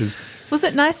ducts, which was. Was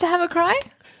it nice to have a cry?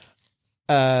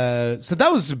 So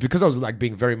that was because I was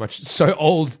being very much so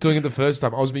old doing it the first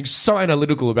time. I was being so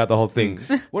analytical about the whole thing.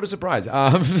 What a surprise.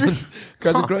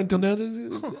 Guys are crying until now.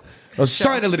 I was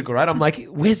so analytical, right? I'm like,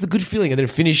 where's the good feeling? And then it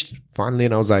finished finally,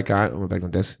 and I was like, all right, I went back on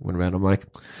my desk, went around. I'm like,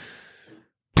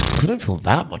 I don't feel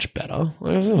that much better.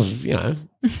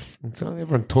 So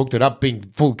everyone talked it up being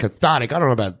full cathartic. I don't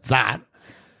know about that.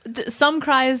 Some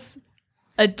cries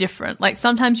are different. Like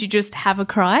sometimes you just have a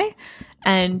cry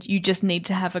and you just need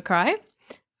to have a cry.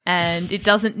 And it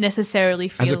doesn't necessarily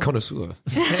feel... As a connoisseur.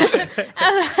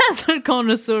 As a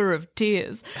connoisseur of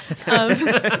tears.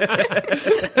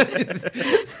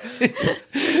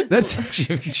 That's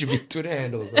actually should be Twitter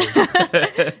handle or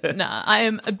something. Nah, I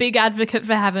am a big advocate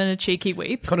for having a cheeky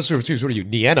weep. Connoisseur of tears, what are you,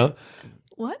 Nienna?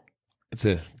 What? It's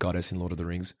a goddess in Lord of the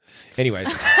Rings. Anyways.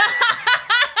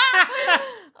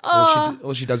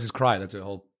 All she does is cry. That's her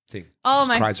whole thing. Oh she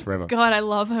my cries forever. God, I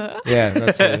love her. Yeah,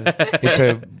 it's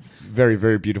a very,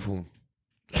 very beautiful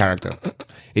character.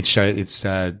 It's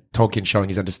Tolkien showing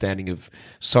his understanding of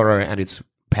sorrow and its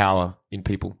power in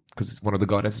people, because one of the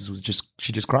goddesses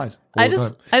she just cries. I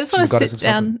just want to sit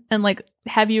down and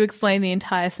have you explain the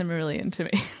entire Silmarillion to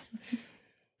me.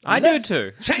 I do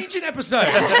too. Change an episode.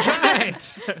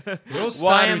 Right.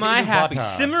 Why am I happy?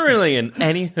 Silmarillion.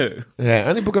 Anywho. Yeah,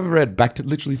 only book I've ever read.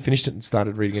 Literally finished it and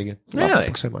started reading it again. I love the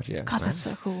book so much. Yeah. God, that's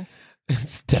so cool.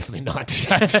 It's definitely not.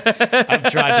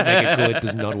 I've tried to make it cool. It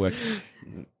does not work.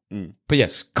 But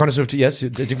yes, connoisseur of tears.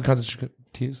 Yes, different kinds of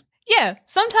tears. Yeah,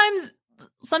 sometimes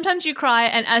you cry,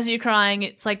 and as you're crying,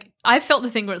 it's like I felt the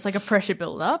thing where it's like a pressure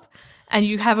build up, and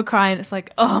you have a cry, and it's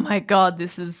like, oh my God,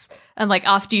 this is. And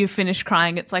after you finish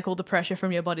crying, it's like all the pressure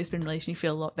from your body's been released, and you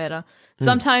feel a lot better.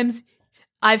 Sometimes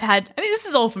this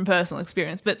is all from personal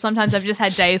experience, but sometimes I've just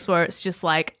had days where it's just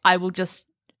like I will just.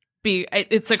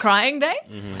 It's a crying day,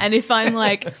 and if I'm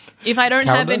if I don't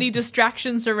have any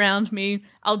distractions around me,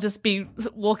 I'll just be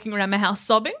walking around my house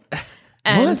sobbing,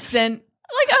 and then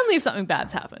only if something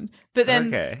bad's happened, but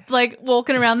then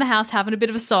walking around the house having a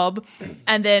bit of a sob,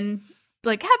 and then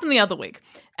happened the other week,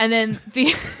 and then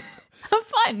I'm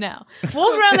fine now.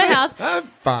 Walk around the house, I'm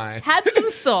fine. Had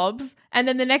some sobs, and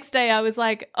then the next day I was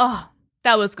like, oh,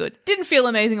 that was good. Didn't feel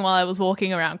amazing while I was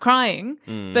walking around crying,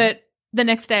 but. The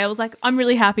next day I was like, I'm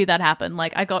really happy that happened.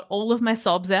 I got all of my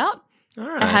sobs out. All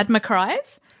right. I had my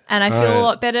cries, and I feel a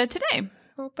lot better today.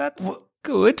 Well, that's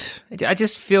good. I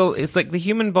just feel it's like the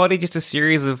human body, just a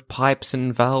series of pipes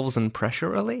and valves and pressure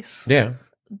release. Yeah.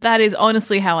 That is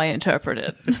honestly how I interpret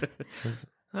it.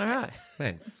 All right.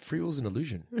 Man, free will's an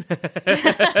illusion.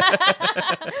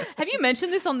 Have you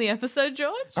mentioned this on the episode,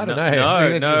 George? I don't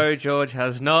know. No, George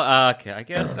has not. Okay, I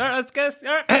guess. All right, let's go.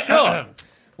 All right, sure.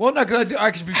 Well, no,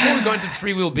 because before we go into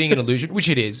free will being an illusion, which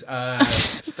it is,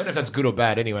 don't know if that's good or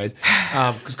bad anyways,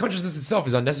 because consciousness itself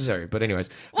is unnecessary, but anyways.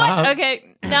 What?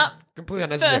 Okay, now. Completely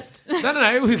unnecessary. First.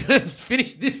 No, we're going to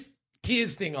finish this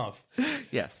tears thing off.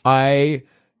 Yes.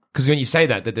 Because when you say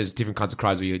that there's different kinds of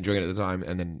cries where you're enjoying it at the time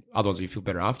and then other ones where you feel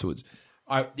better afterwards.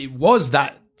 It was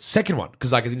that second one,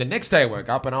 because in the next day I woke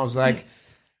up and I was like,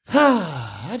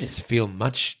 I just feel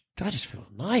nice.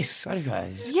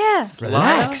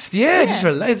 Relaxed. Yeah, just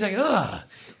relaxed.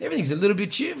 Everything's a little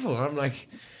bit cheerful. And I'm like,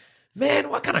 man,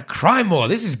 why can't I cry more?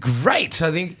 This is great.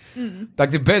 I think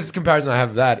the best comparison I have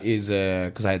of that is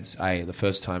because the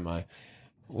first time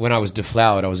when I was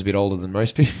deflowered, I was a bit older than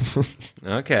most people.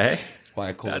 Okay. Why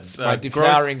I call it my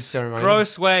deflowering ceremony.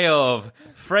 Gross way of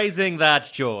phrasing that,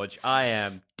 George. I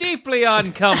am deeply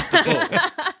uncomfortable.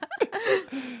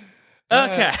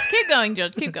 Okay. Keep going,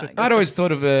 George. Keep going. I'd always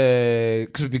thought of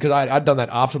because I'd done that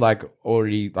after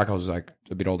already I was a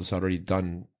bit older, so I'd already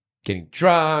done getting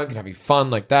drunk and having fun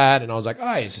like that, and I was like,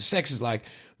 oh, yeah, so sex is like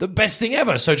the best thing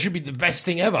ever. So it should be the best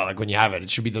thing ever. Like when you have it, it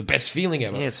should be the best feeling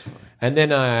ever. Yeah, it's fine. And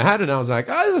then I had it and I was like,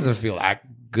 oh, this doesn't feel that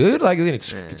good. Like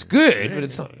it's good, but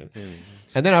it's not.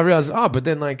 And then I realized, but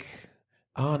then like,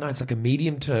 oh no, it's like a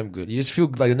medium term good. You just feel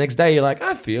like the next day you're like,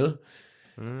 I feel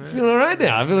all right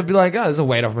now. I feel a bit like, there's a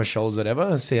weight off my shoulders,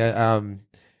 whatever. See,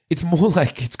 it's more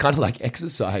like, it's kind of like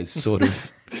exercise, sort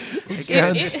of. It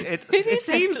is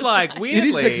seems like weirdly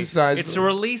It is exercise, it's but- a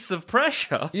release of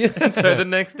pressure. Yeah. And so the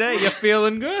next day you're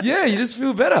feeling good. Yeah, you just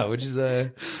feel better, which is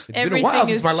it's been a Everything while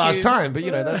since is my last tubes. time, but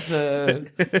that's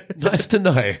nice to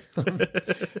know.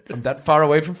 I'm that far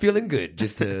away from feeling good.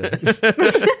 Just to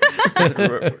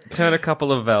Turn a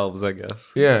couple of valves, I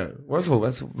guess. yeah. That's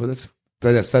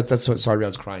what Sorry, I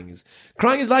was crying is.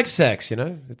 Crying is like sex,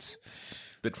 It's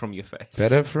Bit from your face.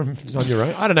 better from on your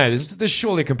own. I don't know. There's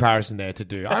surely a comparison there to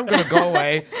do. I'm going to go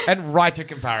away and write a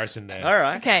comparison there. All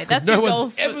right. Okay, that's No your one's goal.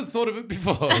 For- ever thought of it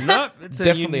before. No, it's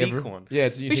a unique one. Yeah,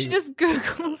 it's a we unique. should just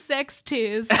Google sex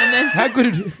tears and then. How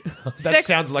good? That Sex-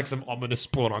 sounds like some ominous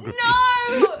pornography.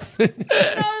 No,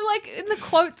 no, like in the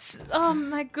quotes. Oh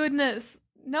my goodness.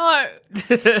 No.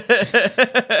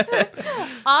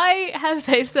 I have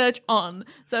Safe Search on,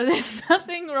 so there's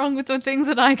nothing wrong with the things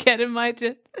that I get in my What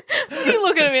are you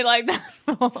looking at me like that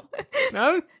for?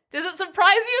 No? Does it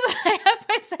surprise you that I have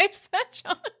my Safe Search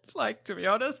on? Like, to be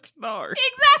honest, no.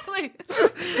 Exactly.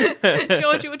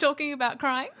 George, you were talking about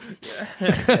crying?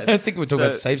 I think we're talking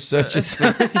about safe searches.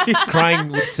 Crying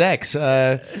with sex.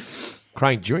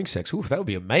 Crying during sex. Ooh, that would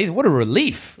be amazing. What a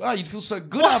relief. Oh, you'd feel so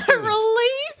good What a afterwards.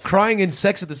 relief. Crying and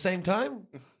sex at the same time?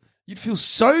 You'd feel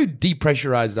so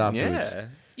depressurized afterwards.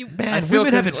 Yeah. Man, feel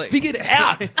women have 'cause, it like- figured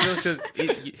out. Because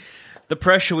the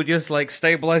pressure would just like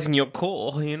stabilize in your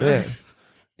core, you know? Yeah.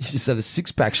 You just have a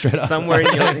six-pack straight after. Somewhere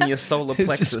in your solar It's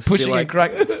plexus. just pushing be like, and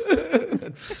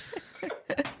crying.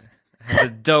 the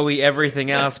doughy everything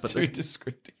else, but Too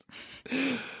descriptive.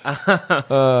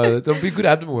 That would be a good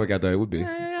abdomen workout, though. It would be.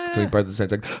 Doing both at the same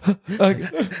time.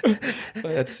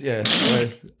 That's, yeah.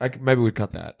 Maybe we'd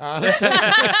cut that.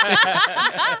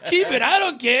 Keep it. I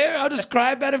don't care. I'll just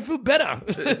cry about it and feel better.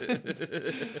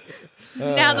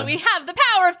 Now that we have the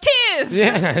power of tears.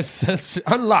 Yes, that's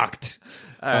unlocked.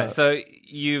 all right, so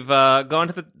you've gone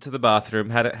to the bathroom,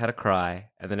 had a cry,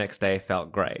 and the next day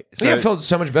felt great. So, Yeah, it felt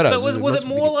so much better. So was it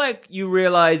more like you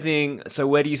realizing? So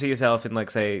where do you see yourself in, like,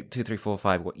 say 2, 3, 4,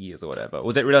 5 years or whatever?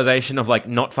 Was it realization of like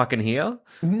not fucking here?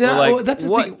 No, or like, that's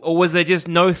the what, thing. Or was there just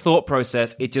no thought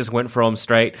process? It just went from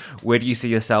straight. Where do you see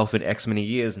yourself in X many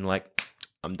years? And like,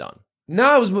 I'm done.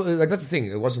 No, it was more, like, that's the thing.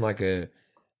 It wasn't like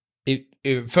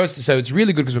first. So it's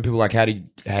really good because when people are like, how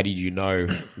did you know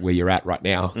where you're at right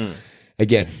now?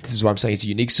 Again, this is why I'm saying it's a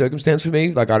unique circumstance for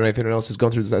me. Like, I don't know if anyone else has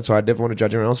gone through that, so I'd never want to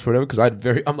judge anyone else for whatever. Because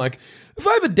I'm like, if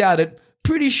I ever doubt it,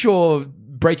 pretty sure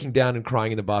breaking down and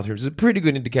crying in the bathroom is a pretty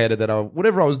good indicator that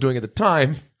whatever I was doing at the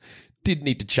time did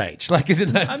need to change. Like,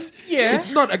 isn't that? Yeah. It's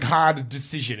not a hard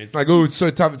decision. It's like, oh, it's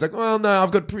so tough. It's like, well, no, I've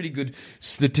got pretty good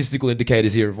statistical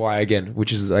indicators here of why, again,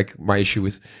 which is like my issue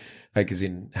with, like, is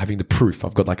in having the proof.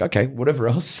 I've got like, okay, whatever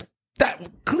else. That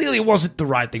clearly wasn't the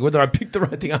right thing. Whether I picked the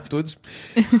right thing afterwards,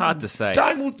 Hard to say.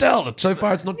 time will tell. So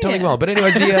far, it's not telling well. But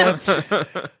anyways,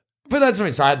 but that's what I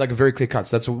mean. So I had like a very clear cut.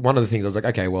 So that's one of the things I was like,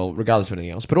 okay, well, regardless of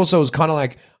anything else. But also, it was kind of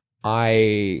like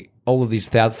all of these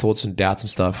thoughts and doubts and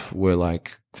stuff were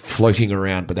like floating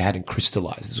around, but they hadn't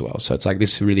crystallized as well. So it's like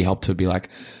this really helped to be like,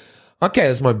 okay,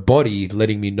 that's my body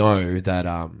letting me know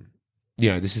that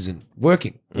this isn't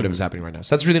working. Whatever's happening right now.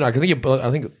 So that's really nice.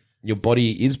 I think your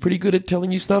body is pretty good at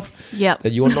telling you stuff Yep.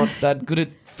 that you're not that good at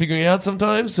figuring out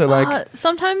sometimes. So like,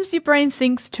 Sometimes your brain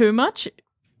thinks too much,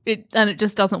 and it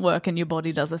just doesn't work, and your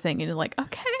body does a thing, and you're like,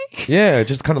 okay. yeah, it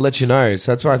just kind of lets you know.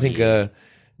 So that's why I think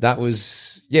that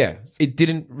was, it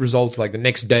didn't result like the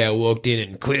next day I walked in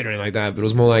and quit or anything like that, but it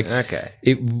was more like, Okay.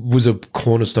 it was a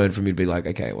cornerstone for me to be like,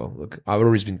 okay, well, look, I've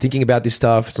always been thinking about this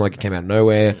stuff. It's not like it came out of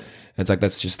nowhere. It's like,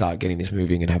 let's just start getting this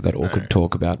moving and have that awkward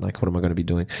talk about like, what am I going to be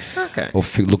doing? Okay. Or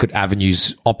look at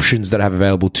avenues, options that I have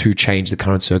available to change the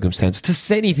current circumstance, to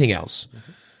say anything else.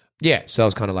 Yeah, so that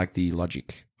was kind of like the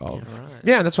logic of,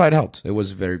 and that's why it helped. It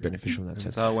was very beneficial in that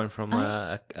sense. So I went from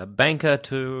a banker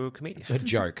to comedian. A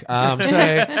joke.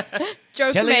 So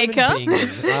Joke telling maker. him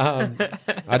and being him.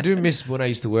 I do miss when I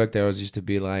used to work there. I used to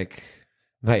be like,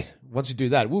 mate, once you do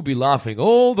that, we'll be laughing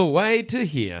all the way to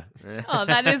here. Oh,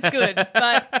 that is good.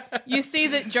 But you see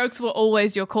that jokes were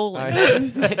always your calling. I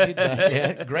did that.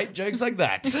 Yeah, great jokes like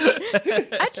that. I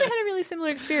actually had a really similar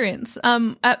experience.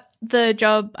 At the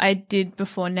job I did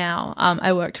before now,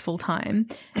 I worked full time,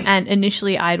 and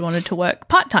initially I'd wanted to work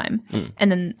part time,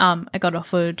 and then I got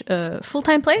offered a full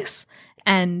time place,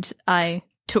 and I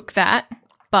took that.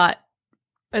 But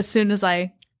as soon as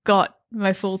I got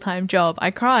my full-time job,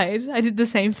 I cried. I did the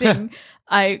same thing.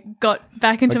 I got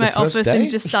back into Like my the first office day?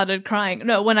 and just started crying.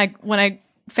 No, when I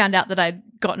found out that I'd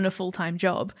gotten a full-time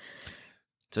job.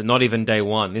 So not even day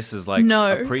one. This is like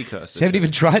No. a precursor. You haven't to-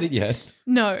 even tried it yet.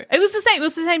 No, it was the same. It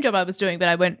was the same job I was doing, but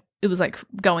it was like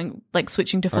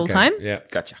switching to full-time. Okay, yeah.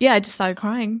 Gotcha. Yeah, I just started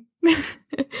crying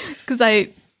because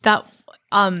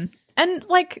and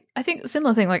like I think a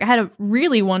similar thing. Like I had a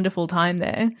really wonderful time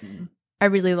there. I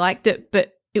really liked it,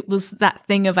 but it was that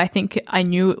thing of I think I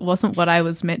knew it wasn't what I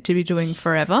was meant to be doing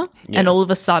forever, and all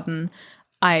of a sudden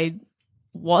I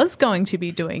was going to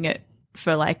be doing it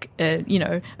for like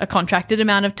a contracted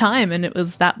amount of time, and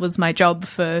that was my job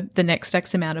for the next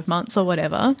X amount of months or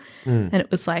whatever, and it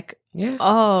was like Yeah.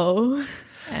 oh.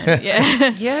 And yeah.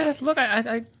 Yeah, look,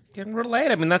 I can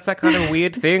relate. I mean, that's that kind of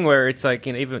weird thing where it's like,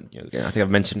 even I think I've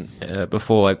mentioned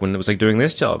before, like when it was like doing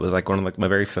this job, it was like one of like my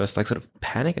very first like sort of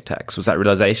panic attacks was that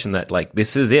realization that like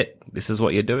this is it, this is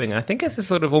what you're doing. And I think it's just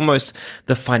sort of almost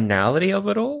the finality of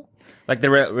it all, like the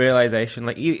realization,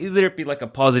 like either it be like a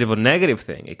positive or negative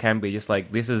thing. It can be just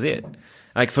like this is it.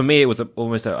 Like for me, it was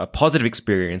almost a positive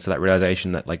experience of that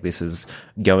realization that like this is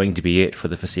going to be it for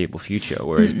the foreseeable future.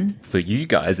 Whereas for you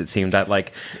guys, it seemed that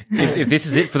like if this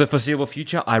is it for the foreseeable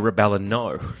future, I rebel and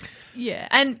no. Yeah,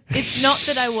 and it's not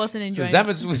that I wasn't So enjoying it.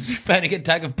 Zamas was panic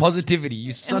attack of positivity.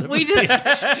 You son of We a just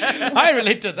I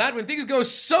relate to that when things go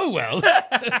so well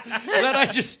that I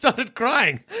just started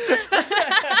crying.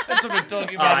 That's what we're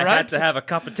talking about, I right? had to have a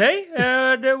cup of tea,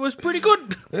 and it was pretty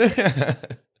good.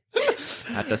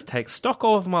 I had to take stock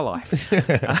of my life.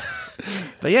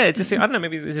 But yeah, it's just, I don't know,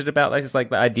 maybe is it about like, it's like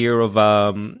the idea of,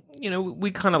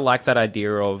 we kind of like that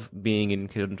idea of being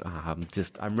in,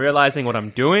 I'm realizing what I'm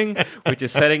doing, which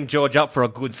is setting George up for a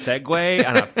good segue,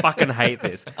 and I fucking hate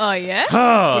this. Oh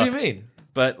yeah. What do you mean?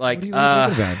 But like What are you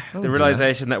talking about? I don't the do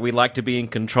realization that we like to be in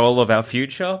control of our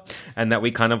future, and that we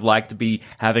kind of like to be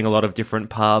having a lot of different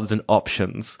paths and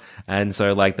options. And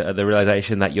so like the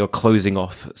realization that you're closing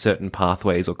off certain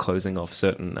pathways or closing off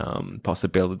certain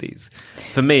possibilities.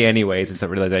 For me anyways, it's a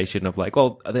realization of like,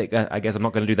 well, I guess I'm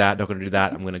not going to do that, not going to do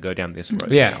that. I'm going to go down this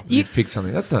road. Yeah, now. you've picked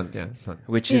something. That's not.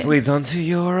 Which leads on to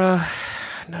your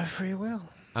no free will.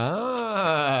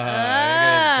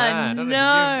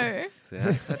 No. So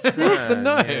that's What's the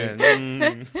no?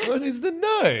 yeah, What is the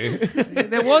no?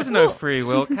 there was no free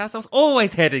will, Cass. I was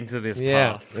always heading to this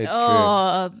Yeah, path. it's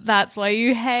Oh, that's why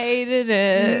you hated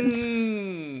it.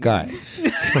 true. Guys,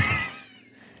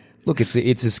 look, it's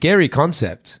a scary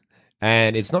concept,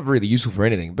 and it's not really useful for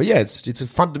anything. But yeah, it's a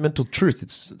fundamental truth.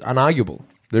 It's unarguable.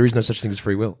 There is no such thing as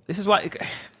free will. This is why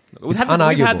we've It's had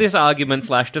unarguable. this argument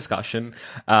 / discussion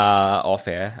off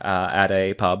air at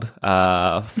a pub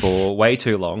for way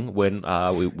too long when I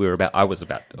was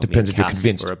about. Depends me and if you're Cass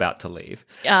convinced. Were about to leave.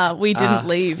 We didn't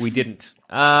leave. We didn't.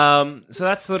 So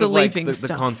that's sort The of like leaving the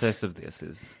stuff. context of this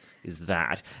is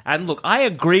that. And look, I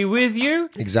agree with you.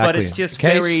 Exactly. But it's just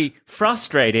Case- very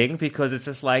frustrating because it's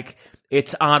just like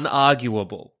it's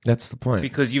unarguable. That's the point.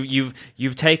 Because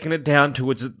you've taken it down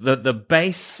towards the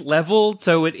base level,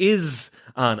 so it is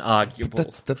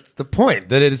unarguable. That's the point.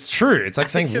 That it is true. It's like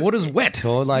saying water's wet,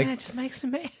 or like Yeah, it just makes me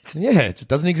mad. yeah, it just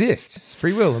doesn't exist. It's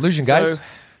free will illusion, guys.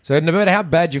 So no matter how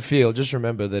bad you feel, just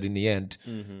remember that in the end,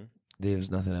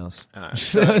 there's nothing else.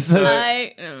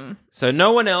 So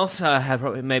no one else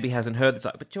maybe hasn't heard this,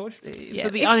 but George, for the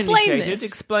explain uninitiated, this.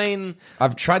 explain.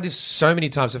 I've tried this so many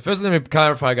times. So first, let me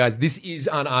clarify, guys. This is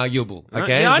unarguable.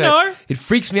 Okay, Yeah, I So know. It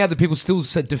freaks me out that people still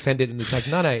defend it, and it's like,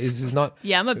 no, this is not.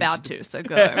 Yeah, I'm about to, so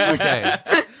go. Okay.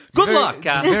 Good luck,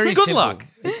 Kath. Very Good simple. luck.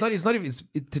 It's not even.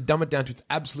 To dumb it down to its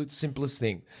absolute simplest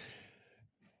thing.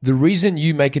 The reason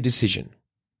you make a decision,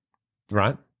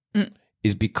 right,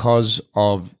 is because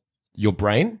of your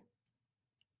brain,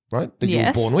 right, that you were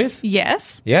Yes. born with.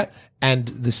 Yes. Yeah. And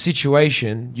the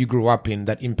situation you grew up in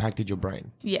that impacted your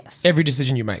brain. Yes. Every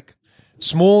decision you make.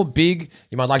 Small, big.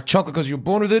 You might like chocolate because you were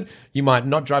born with it. You might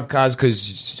not drive cars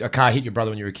because a car hit your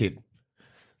brother when you were a kid.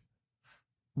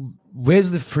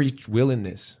 Where's the free will in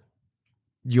this?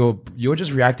 You're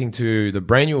just reacting to the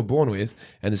brain you were born with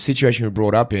and the situation you were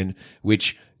brought up in,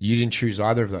 which you didn't choose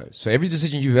either of those. So every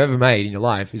decision you've ever made in your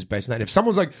life is based on that. And if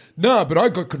someone's like, no, but I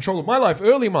got control of my life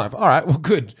early in my life. All right, well,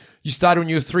 good. You started when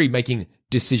you were 3 making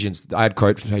decisions. I had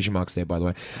quotation marks there, by the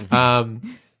way.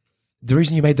 The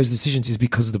reason you made those decisions is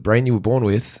because of the brain you were born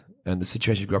with and the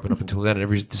situation you grew up in up until then. And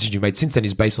every decision you made since then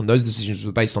is based on those decisions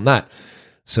were based on that.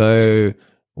 So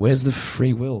where's the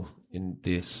free will in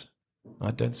this? I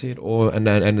don't see it.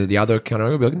 And the other kind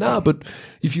of be like, nah, but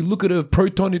if you look at a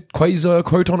proton, quasar,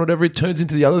 quoton, whatever, it turns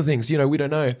into the other things. We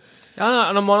don't know.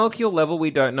 On a molecule level,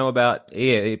 we don't know about.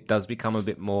 Yeah, it does become a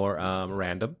bit more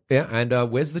random. Yeah,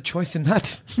 and where's the choice in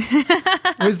that?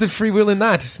 Where's the free will in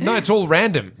that? No, it's all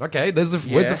random. Okay, where's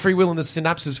the free will in the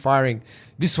synapses firing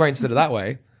this way instead of that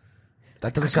way?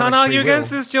 That doesn't sound Can't like argue free will.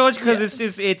 against this, George,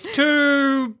 because it's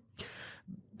too.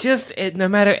 No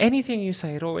matter anything you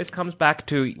say, it always comes back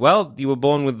to, well, you were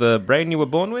born with the brain you were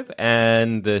born with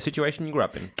and the situation you grew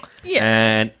up in. Yeah.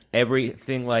 And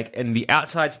everything and the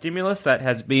outside stimulus that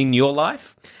has been your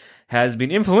life has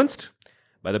been influenced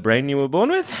by the brain you were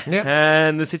born with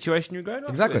and the situation you grew up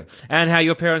Exactly. with. And how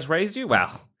your parents raised you,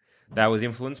 well, that was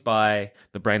influenced by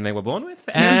the brain they were born with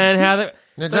and how they...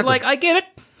 Exactly. So, I get it.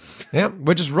 Yeah,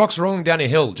 we're just rocks rolling down a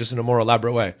hill, just in a more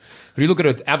elaborate way. But you look at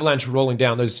an avalanche rolling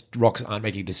down, those rocks aren't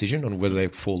making a decision on whether they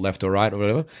fall left or right or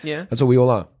whatever. Yeah. That's what we all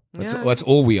are. That's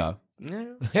all we are. Yeah.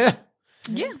 Yeah.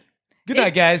 Yeah. Good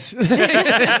night, guys.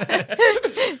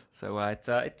 So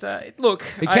look,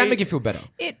 It can make you feel better.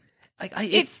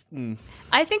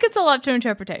 I think it's all up to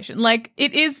interpretation.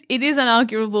 It is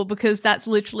unarguable because that's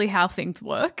literally how things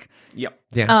work. Yep.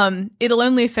 Yeah. It'll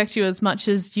only affect you as much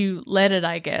as you let it,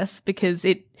 I guess, because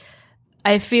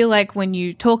I feel like when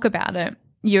you talk about it,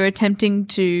 you're attempting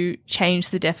to change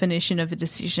the definition of a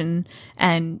decision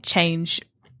and change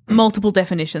multiple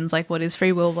definitions, like what is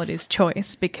free will, what is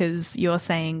choice, because you're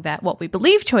saying that what we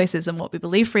believe choice is and what we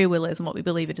believe free will is and what we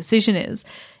believe a decision is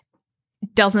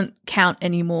doesn't count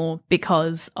anymore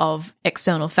because of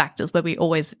external factors where we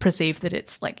always perceive that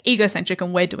it's egocentric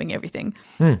and we're doing everything.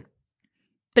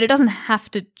 But it doesn't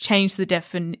have to change the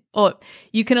definition, or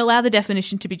you can allow the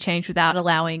definition to be changed without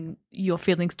allowing your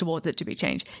feelings towards it to be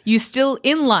changed. You still,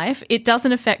 in life, it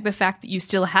doesn't affect the fact that you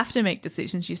still have to make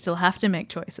decisions, you still have to make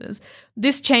choices.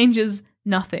 This changes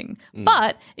nothing.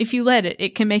 But if you let it,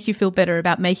 it can make you feel better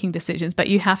about making decisions, but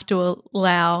you have to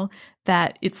allow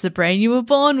that it's the brain you were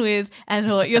born with and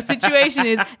what your situation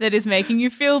is that is making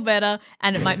you feel better,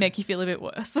 and it might make you feel a bit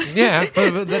worse. Yeah,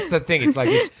 but that's the thing. It's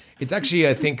it's actually,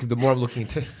 I think, the more I'm looking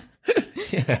into,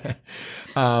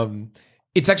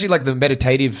 it's actually like the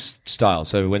meditative style.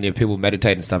 So when people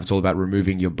meditate and stuff, it's all about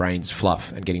removing your brain's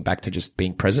fluff and getting back to just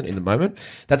being present in the moment.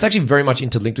 That's actually very much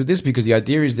interlinked with this, because the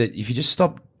idea is that if you just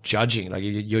stop judging,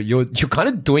 you're kind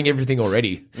of doing everything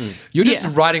already. You're just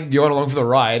you're along for the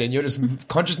ride, and you're just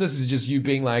consciousness is just you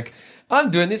being like, I'm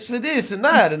doing this for this and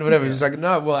that and whatever. It's like,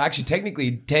 no, well, actually,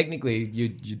 technically,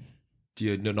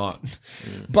 you're not.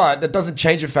 But that doesn't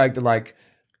change the fact that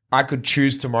I could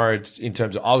choose tomorrow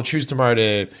I'll choose tomorrow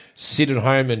to sit at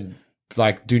home and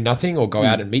do nothing or go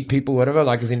out and meet people, whatever.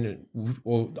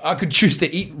 Or I could choose to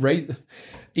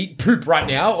eat poop right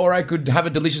now, or I could have a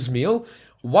delicious meal.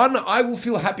 One I will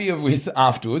feel happier with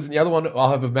afterwards, and the other one I'll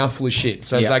have a mouthful of shit.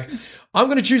 So it's I'm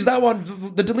going to choose that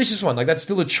one, the delicious one. That's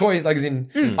still a choice. I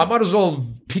might as well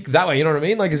pick that way. You know what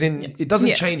I mean? It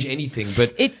doesn't change anything,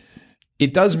 but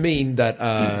it does mean that,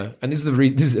 and this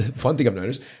is a fun thing I've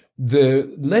noticed,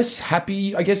 the less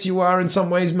happy, I guess, you are in some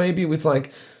ways, maybe with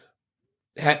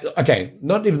okay,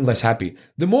 not even less happy.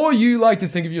 The more you like to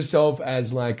think of yourself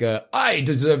as I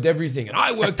deserved everything and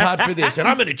I worked hard for this and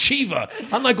I'm an achiever,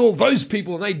 unlike all those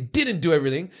people and they didn't do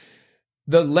everything,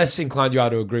 the less inclined you are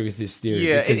to agree with this theory.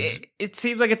 Yeah, because it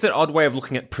seems like it's an odd way of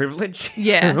looking at privilege.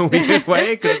 Yeah. In a weird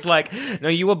way, because no,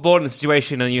 you were born in a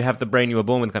situation and you have the brain you were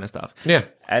born with kind of stuff. Yeah.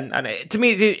 And to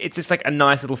me, it's just a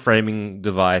nice little framing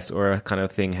device or a kind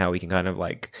of thing how we can kind of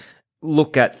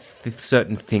look at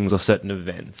certain things or certain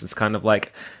events. It's kind of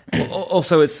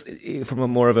also it's from a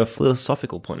more of a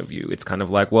philosophical point of view. It's kind of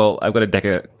well, I've got a deck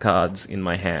of cards in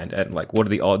my hand, and what are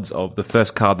the odds of the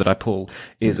first card that I pull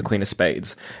is a queen of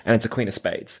spades, and it's a queen of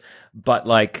spades. But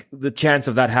the chance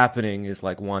of that happening is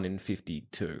 1 in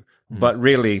 52. But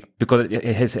really, because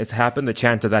it's happened, the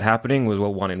chance of that happening was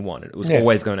 1 in 1. It was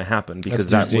always going to happen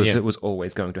because it was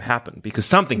always going to happen because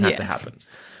something had to happen.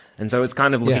 And so it's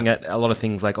kind of looking at a lot of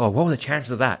things what were the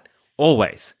chances of that?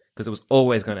 Always. Because it was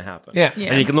always going to happen. Yeah.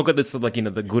 And you can look at this the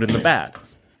good and the bad.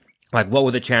 What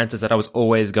were the chances that I was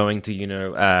always going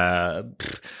to,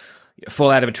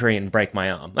 fall out of a tree and break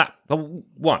my arm?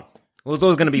 1. It was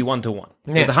always going to be 1 to 1.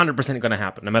 It was 100% going to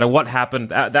happen. No matter what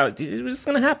happened, it was just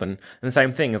going to happen. And the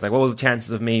same thing is what was the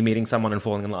chances of me meeting someone and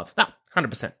falling in love?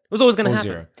 100%. It was always going to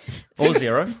happen. All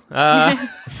zero.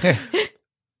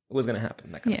 It was going to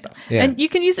happen, that kind of stuff. Yeah. And you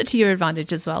can use it to your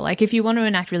advantage as well. If you want to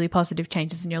enact really positive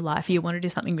changes in your life, you want to do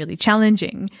something really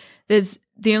challenging,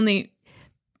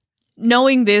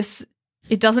 knowing this,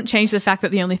 it doesn't change the fact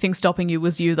that the only thing stopping you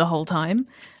was you the whole time.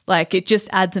 It just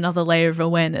adds another layer of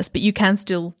awareness, but you can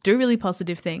still do really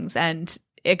positive things. And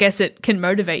I guess it can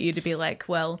motivate you to be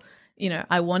well,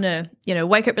 I want to,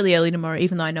 wake up really early tomorrow,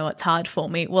 even though I know it's hard for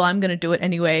me. Well, I'm going to do it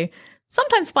anyway.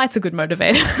 Sometimes spite's a good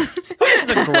motivator. It's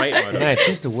a great motivator. Yeah, it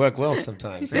seems to work well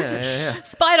sometimes. Yeah.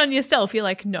 Spite on yourself. You're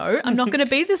like, no, I'm not going to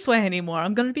be this way anymore.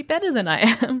 I'm going to be better than I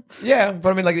am. Yeah,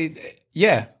 but I mean,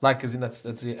 because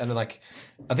that's it. And like,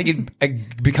 I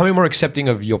think becoming more accepting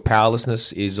of your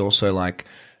powerlessness is also like,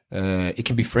 it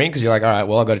can be freeing because you're like, all right,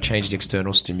 well, I've got to change the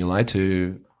external stimuli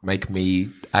to make me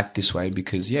act this way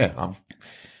because, I'm,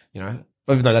 even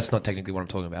though that's not technically what I'm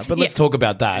talking about, but let's talk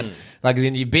about that. Like,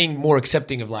 then you're being more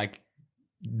accepting of like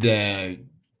the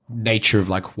nature of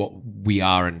like what we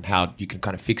are and how you can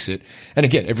kind of fix it. And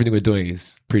again, everything we're doing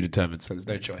is predetermined, so there's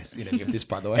no choice. You have this,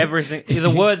 by the way. Everything, the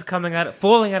words falling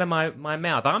out of my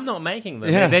mouth. I'm not making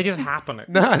them. Yeah. They're just happening.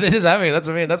 No, they're just happening. That's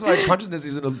what I mean. That's why consciousness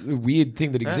isn't a weird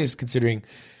thing that exists, considering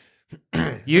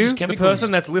You, Just the chemicals.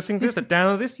 person that's listening to this, that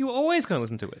downloaded this, you're always going to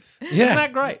listen to it. Yeah. Isn't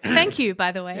that great? Thank you,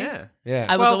 by the way. Yeah. Yeah.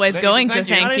 I was always going to I thank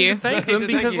didn't you. thank Nothing them to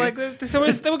because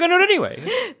thank they were going to do it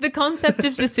anyway. The concept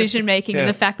of decision making and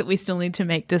the fact that we still need to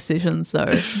make decisions,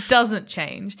 though, doesn't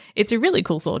change. It's a really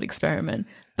cool thought experiment.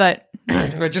 But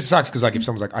It just sucks because, like, if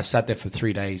someone's like, I sat there for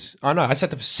 3 days. Oh, no, I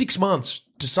sat there for 6 months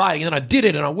deciding, and then I did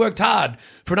it, and I worked hard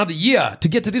for another year to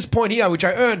get to this point here, which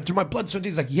I earned through my blood, sweat, and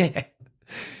tears. Like, yeah.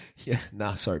 Yeah,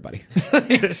 nah, sorry, buddy.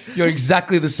 You're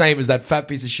exactly the same as that fat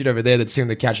piece of shit over there that's sitting on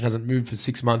the couch and hasn't moved for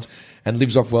 6 months and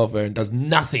lives off welfare and does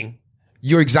nothing.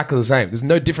 You're exactly the same. There's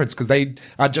no difference because they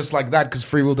are just like that because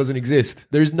free will doesn't exist.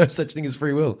 There is no such thing as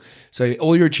free will. So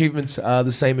all your achievements are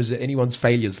the same as anyone's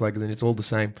failures. Like, then it's all the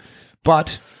same.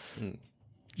 But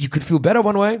you could feel better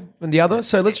one way than the other.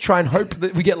 So let's try and hope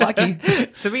that we get lucky.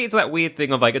 To me, it's that weird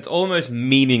thing of like, it's almost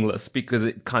meaningless because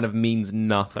it kind of means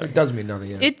nothing. It does mean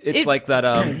nothing. Yeah. It's like that,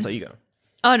 so you go.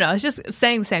 Oh no, I was just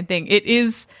saying the same thing.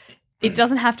 It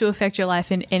doesn't have to affect your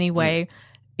life in any way.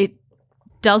 It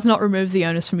does not remove the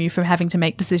onus from you from having to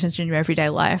make decisions in your everyday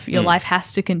life. Your life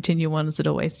has to continue on as it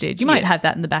always did. You might have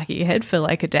that in the back of your head for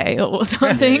like a day or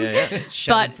something.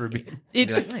 Shut it for a bit.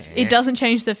 It doesn't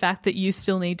change the fact that you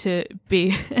still need to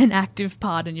be an active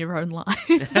part in your own life.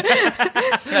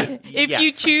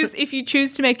 If you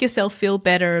choose to make yourself feel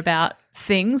better about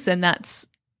things, then that's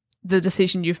the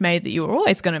decision you've made that you were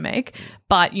always going to make,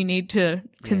 but you need to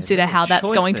consider how that's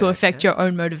choice going to there, affect your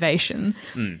own motivation.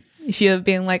 If you're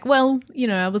being like, well,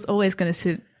 I was always going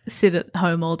to sit at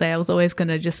home all day, I was always going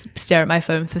to just stare at my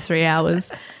phone for 3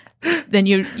 hours, then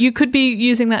you could be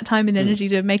using that time and energy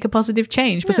to make a positive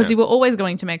change because you were always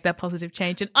going to make that positive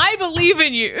change, and I believe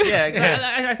in you. Yeah,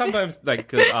 exactly. I sometimes,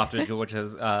 like, after George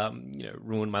has,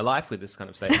 ruined my life with this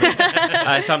kind of statement,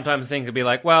 I sometimes think to be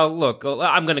like, well, look,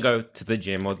 I'm going to go to the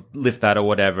gym or lift that or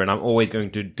whatever, and I'm always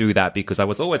going to do that because I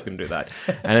was always going to do that.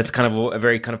 And it's kind of a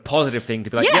very kind of positive thing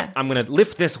to be like, Yeah. I'm going to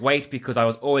lift this weight because I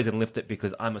was always going to lift it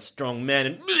because I'm a strong man.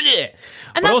 And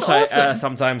but that's also, awesome.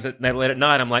 sometimes late at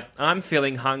night, I'm like, I'm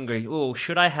feeling hungry. Oh,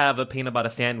 should I have a peanut butter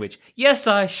sandwich? Yes,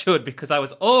 I should, because I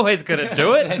was always going to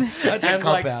do it. That's such a And,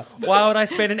 cop-out. why would I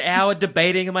spend an hour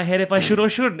debating in my head if I should or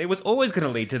shouldn't? It was always going to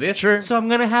lead to this. true. So I'm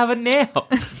going to have it now.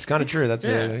 It's kind of true. That's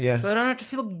So I don't have to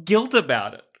feel guilt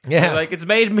about it. Yeah. So, like, it's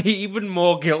made me even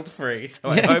more guilt-free, so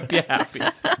I hope you're happy.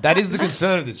 That is the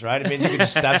concern of this, right? It means you can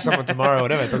just stab someone tomorrow or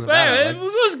whatever. It doesn't Well, matter. it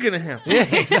was always going to happen. Yeah,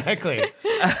 exactly.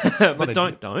 But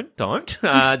don't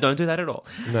do that at all.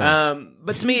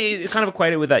 But to me, it kind of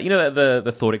equated with that. You know,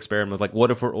 the thought experiment was like,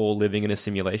 what if we're all living in a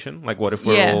simulation? Like, what if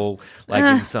we're all like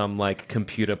in some like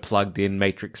computer plugged in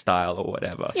Matrix style or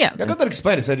whatever? Yeah. I got that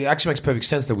explained. So it actually makes perfect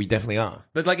sense that we definitely are.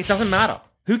 But like, it doesn't matter.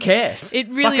 Who cares? It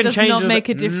really Fucking does not changes make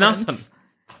a difference. Nothing.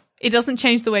 It doesn't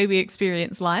change the way we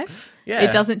experience life. Yeah.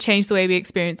 It doesn't change the way we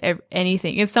experience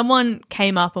anything. If someone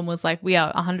came up and was like, we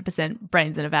are 100%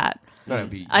 brains in a vat, No, it'd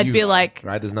be I'd you be are, like-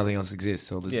 right? There's nothing else exists.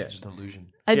 So this Yeah. is just an illusion.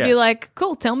 I'd Yeah. be like,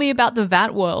 cool, tell me about the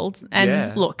vat world. And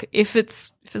Yeah. look, if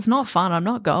it's not fun, I'm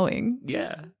not going.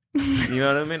 Yeah. You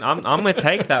know what I mean? I'm going to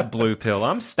take that blue pill.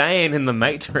 I'm staying in the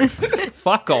Matrix.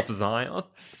 Fuck off, Zion.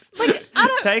 Like, I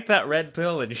don't, Take that red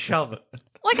pill and shove it.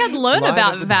 like I'd learn Line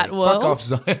about up the- vat Fuck world. off,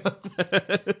 Zion.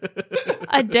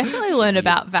 I'd definitely learn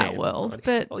about vat Damn world,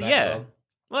 somebody. but Well, yeah.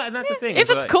 Well, and that's the thing. if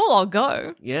it's like- cool, I'll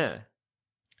go. Yeah.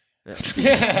 Yeah,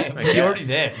 but guess. you're already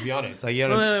there, to be honest. Like, you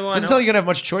don't, Well, why doesn't not? sound like you're going to have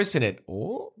much choice in it.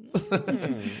 Or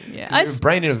Yeah, your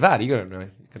brain in a vat. You got to know.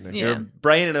 Yeah. Your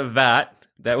brain in a vat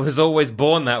that was always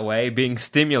born that way, being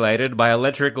stimulated by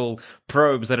electrical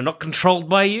probes that are not controlled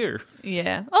by you.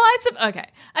 Yeah. Well, okay.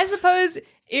 I suppose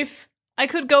if I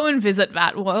could go and visit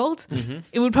Vat World,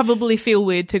 it would probably feel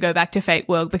weird to go back to Fate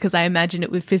World because I imagine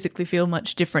it would physically feel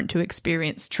much different to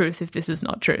experience truth if this is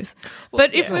not truth.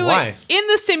 But if we were Why? in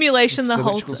the simulation It's the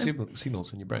whole electrical time.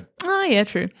 signals in your brain. Oh, yeah,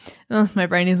 true. Well, my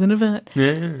brain is in a vat.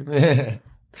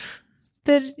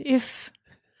 But if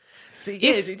See,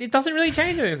 yeah, it doesn't really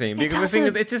change anything because the thing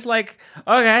is, it's just like,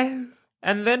 okay,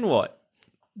 and then what?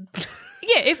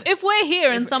 Yeah, if we're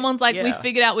here and someone's like, we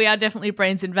figured out we are definitely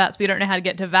brains in vats, but we don't know how to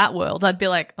get to vat world, I'd be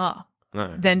like, oh,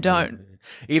 No. then don't.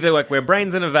 Either like we're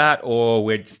brains in a vat, or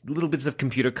we're just little bits of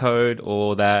computer code,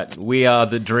 or that we are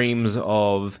the dreams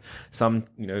of some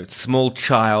small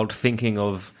child thinking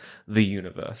of the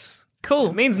universe.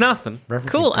 Cool. It means nothing. Referencing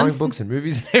Cool, comic books and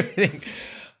movies and everything.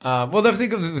 Well, the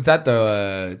thing with that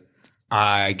though,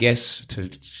 I guess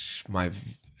my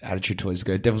attitude towards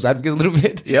go devil's advocate a little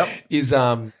bit. Yep. Is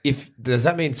does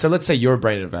that mean? So let's say you're a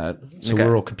brain in a vat. So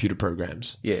we're all computer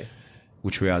programs. Yeah.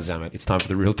 Which we are, Zamet. It's time for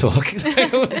the real talk.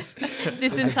 This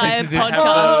entire is it.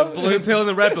 podcast. Blue pill and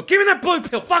the red pill. Give me that blue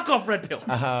pill. Fuck off, red pill.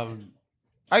 I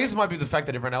guess it might be the fact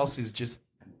that everyone else is just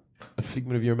a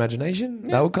figment of your imagination.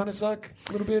 That would kind of suck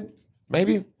a little bit.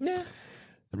 Maybe. Yeah. It'd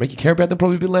make you care about them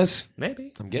probably a bit less.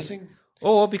 Maybe. I'm guessing.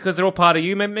 Or because they're all part of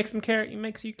you, maybe makes them care. It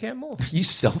makes you care more. You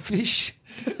selfish.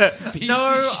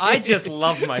 No, I just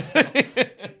love myself.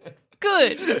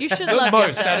 Good. You should The love most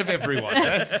yourself. out of everyone.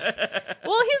 That's,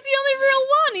 Well, he's the only real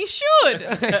one. He should.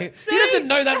 he doesn't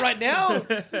know that right now.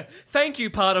 Thank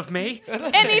you, part of me.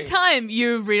 Anytime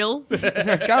you real.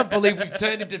 I can't believe we've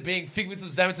turned into being figments of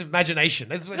Zamet's imagination.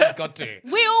 That's what he's got to.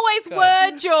 We always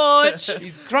were, George.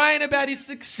 He's crying about his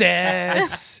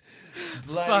success. Fuck,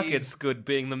 Bloody it's good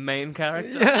being the main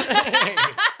character. It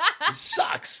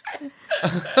sucks.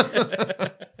 And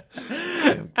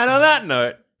on that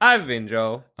note, I've been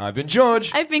Joel. I've been George.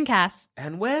 I've been Cass.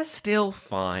 And we're still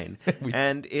fine.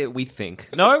 We think.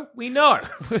 No, we know.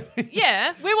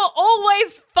 Yeah, we were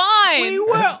always fine. We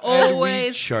were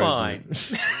always chose fine.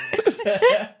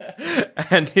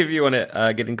 And if you want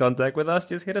to get in contact with us,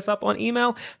 just hit us up on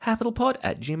email,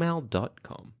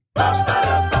 hapitalpod@gmail.com.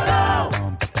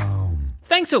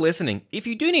 Thanks for listening. If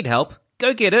you do need help,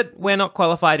 go get it. We're not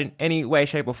qualified in any way,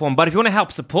 shape, or form. But if you want to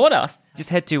help support us, just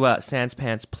head to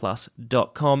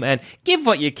sanspantsplus.com and give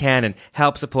what you can and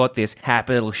help support this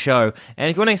happy little show. And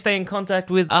if you want to stay in contact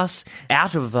with us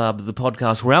out of the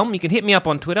podcast realm, you can hit me up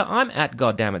on Twitter. I'm at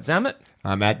GoddammitZammit.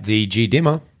 I'm at the G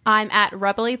Dimmer. I'm at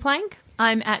Rubbly Plank.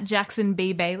 I'm at Jackson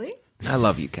B. Bailey. I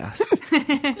love you, Cass. Joel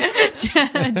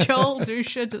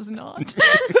Dusha does not.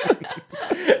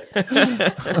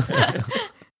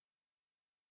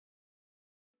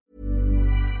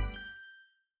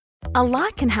 A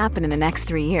lot can happen in the next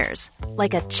 3 years.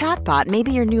 Like a chatbot may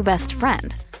be your new best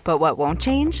friend. But what won't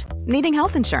change? Needing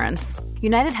health insurance.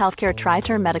 United Healthcare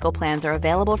Tri-Term Medical Plans are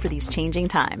available for these changing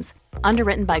times.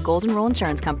 Underwritten by Golden Rule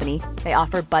Insurance Company, they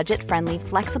offer budget-friendly,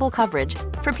 flexible coverage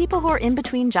for people who are in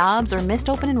between jobs or missed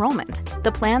open enrollment.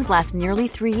 The plans last nearly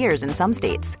 3 years in some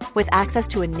states, with access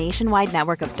to a nationwide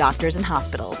network of doctors and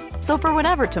hospitals. So for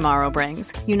whatever tomorrow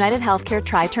brings, United Healthcare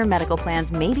Tri-Term Medical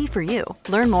Plans may be for you.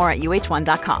 Learn more at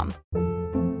uh1.com.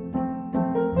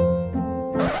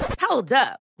 Hold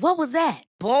up. What was that?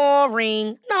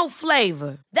 Boring. No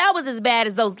flavor. That was as bad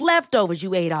as those leftovers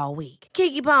you ate all week.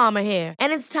 Keke Palmer here,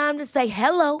 and it's time to say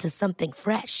hello to something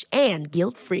fresh and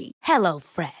guilt-free. Hello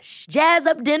Fresh. Jazz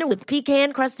up dinner with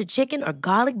pecan-crusted chicken or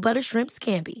garlic butter shrimp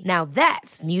scampi. Now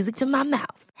that's music to my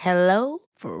mouth. Hello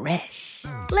Fresh.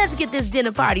 Let's get this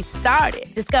dinner party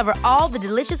started. Discover all the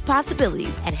delicious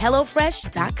possibilities at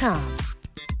hellofresh.com.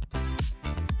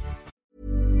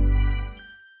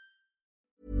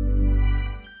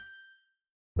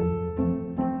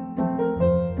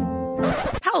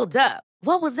 Hold up.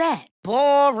 What was that?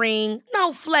 Boring.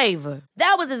 No flavor.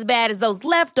 That was as bad as those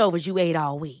leftovers you ate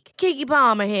all week. Keke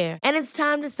Palmer here, and it's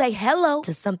time to say hello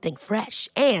to something fresh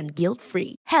and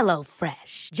guilt-free. Hello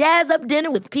Fresh. Jazz up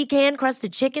dinner with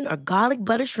pecan-crusted chicken or garlic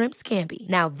butter shrimp scampi.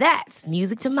 Now that's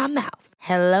music to my mouth.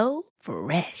 Hello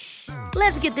Fresh.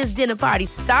 Let's get this dinner party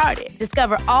started.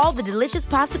 Discover all the delicious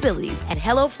possibilities at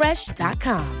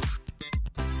hellofresh.com.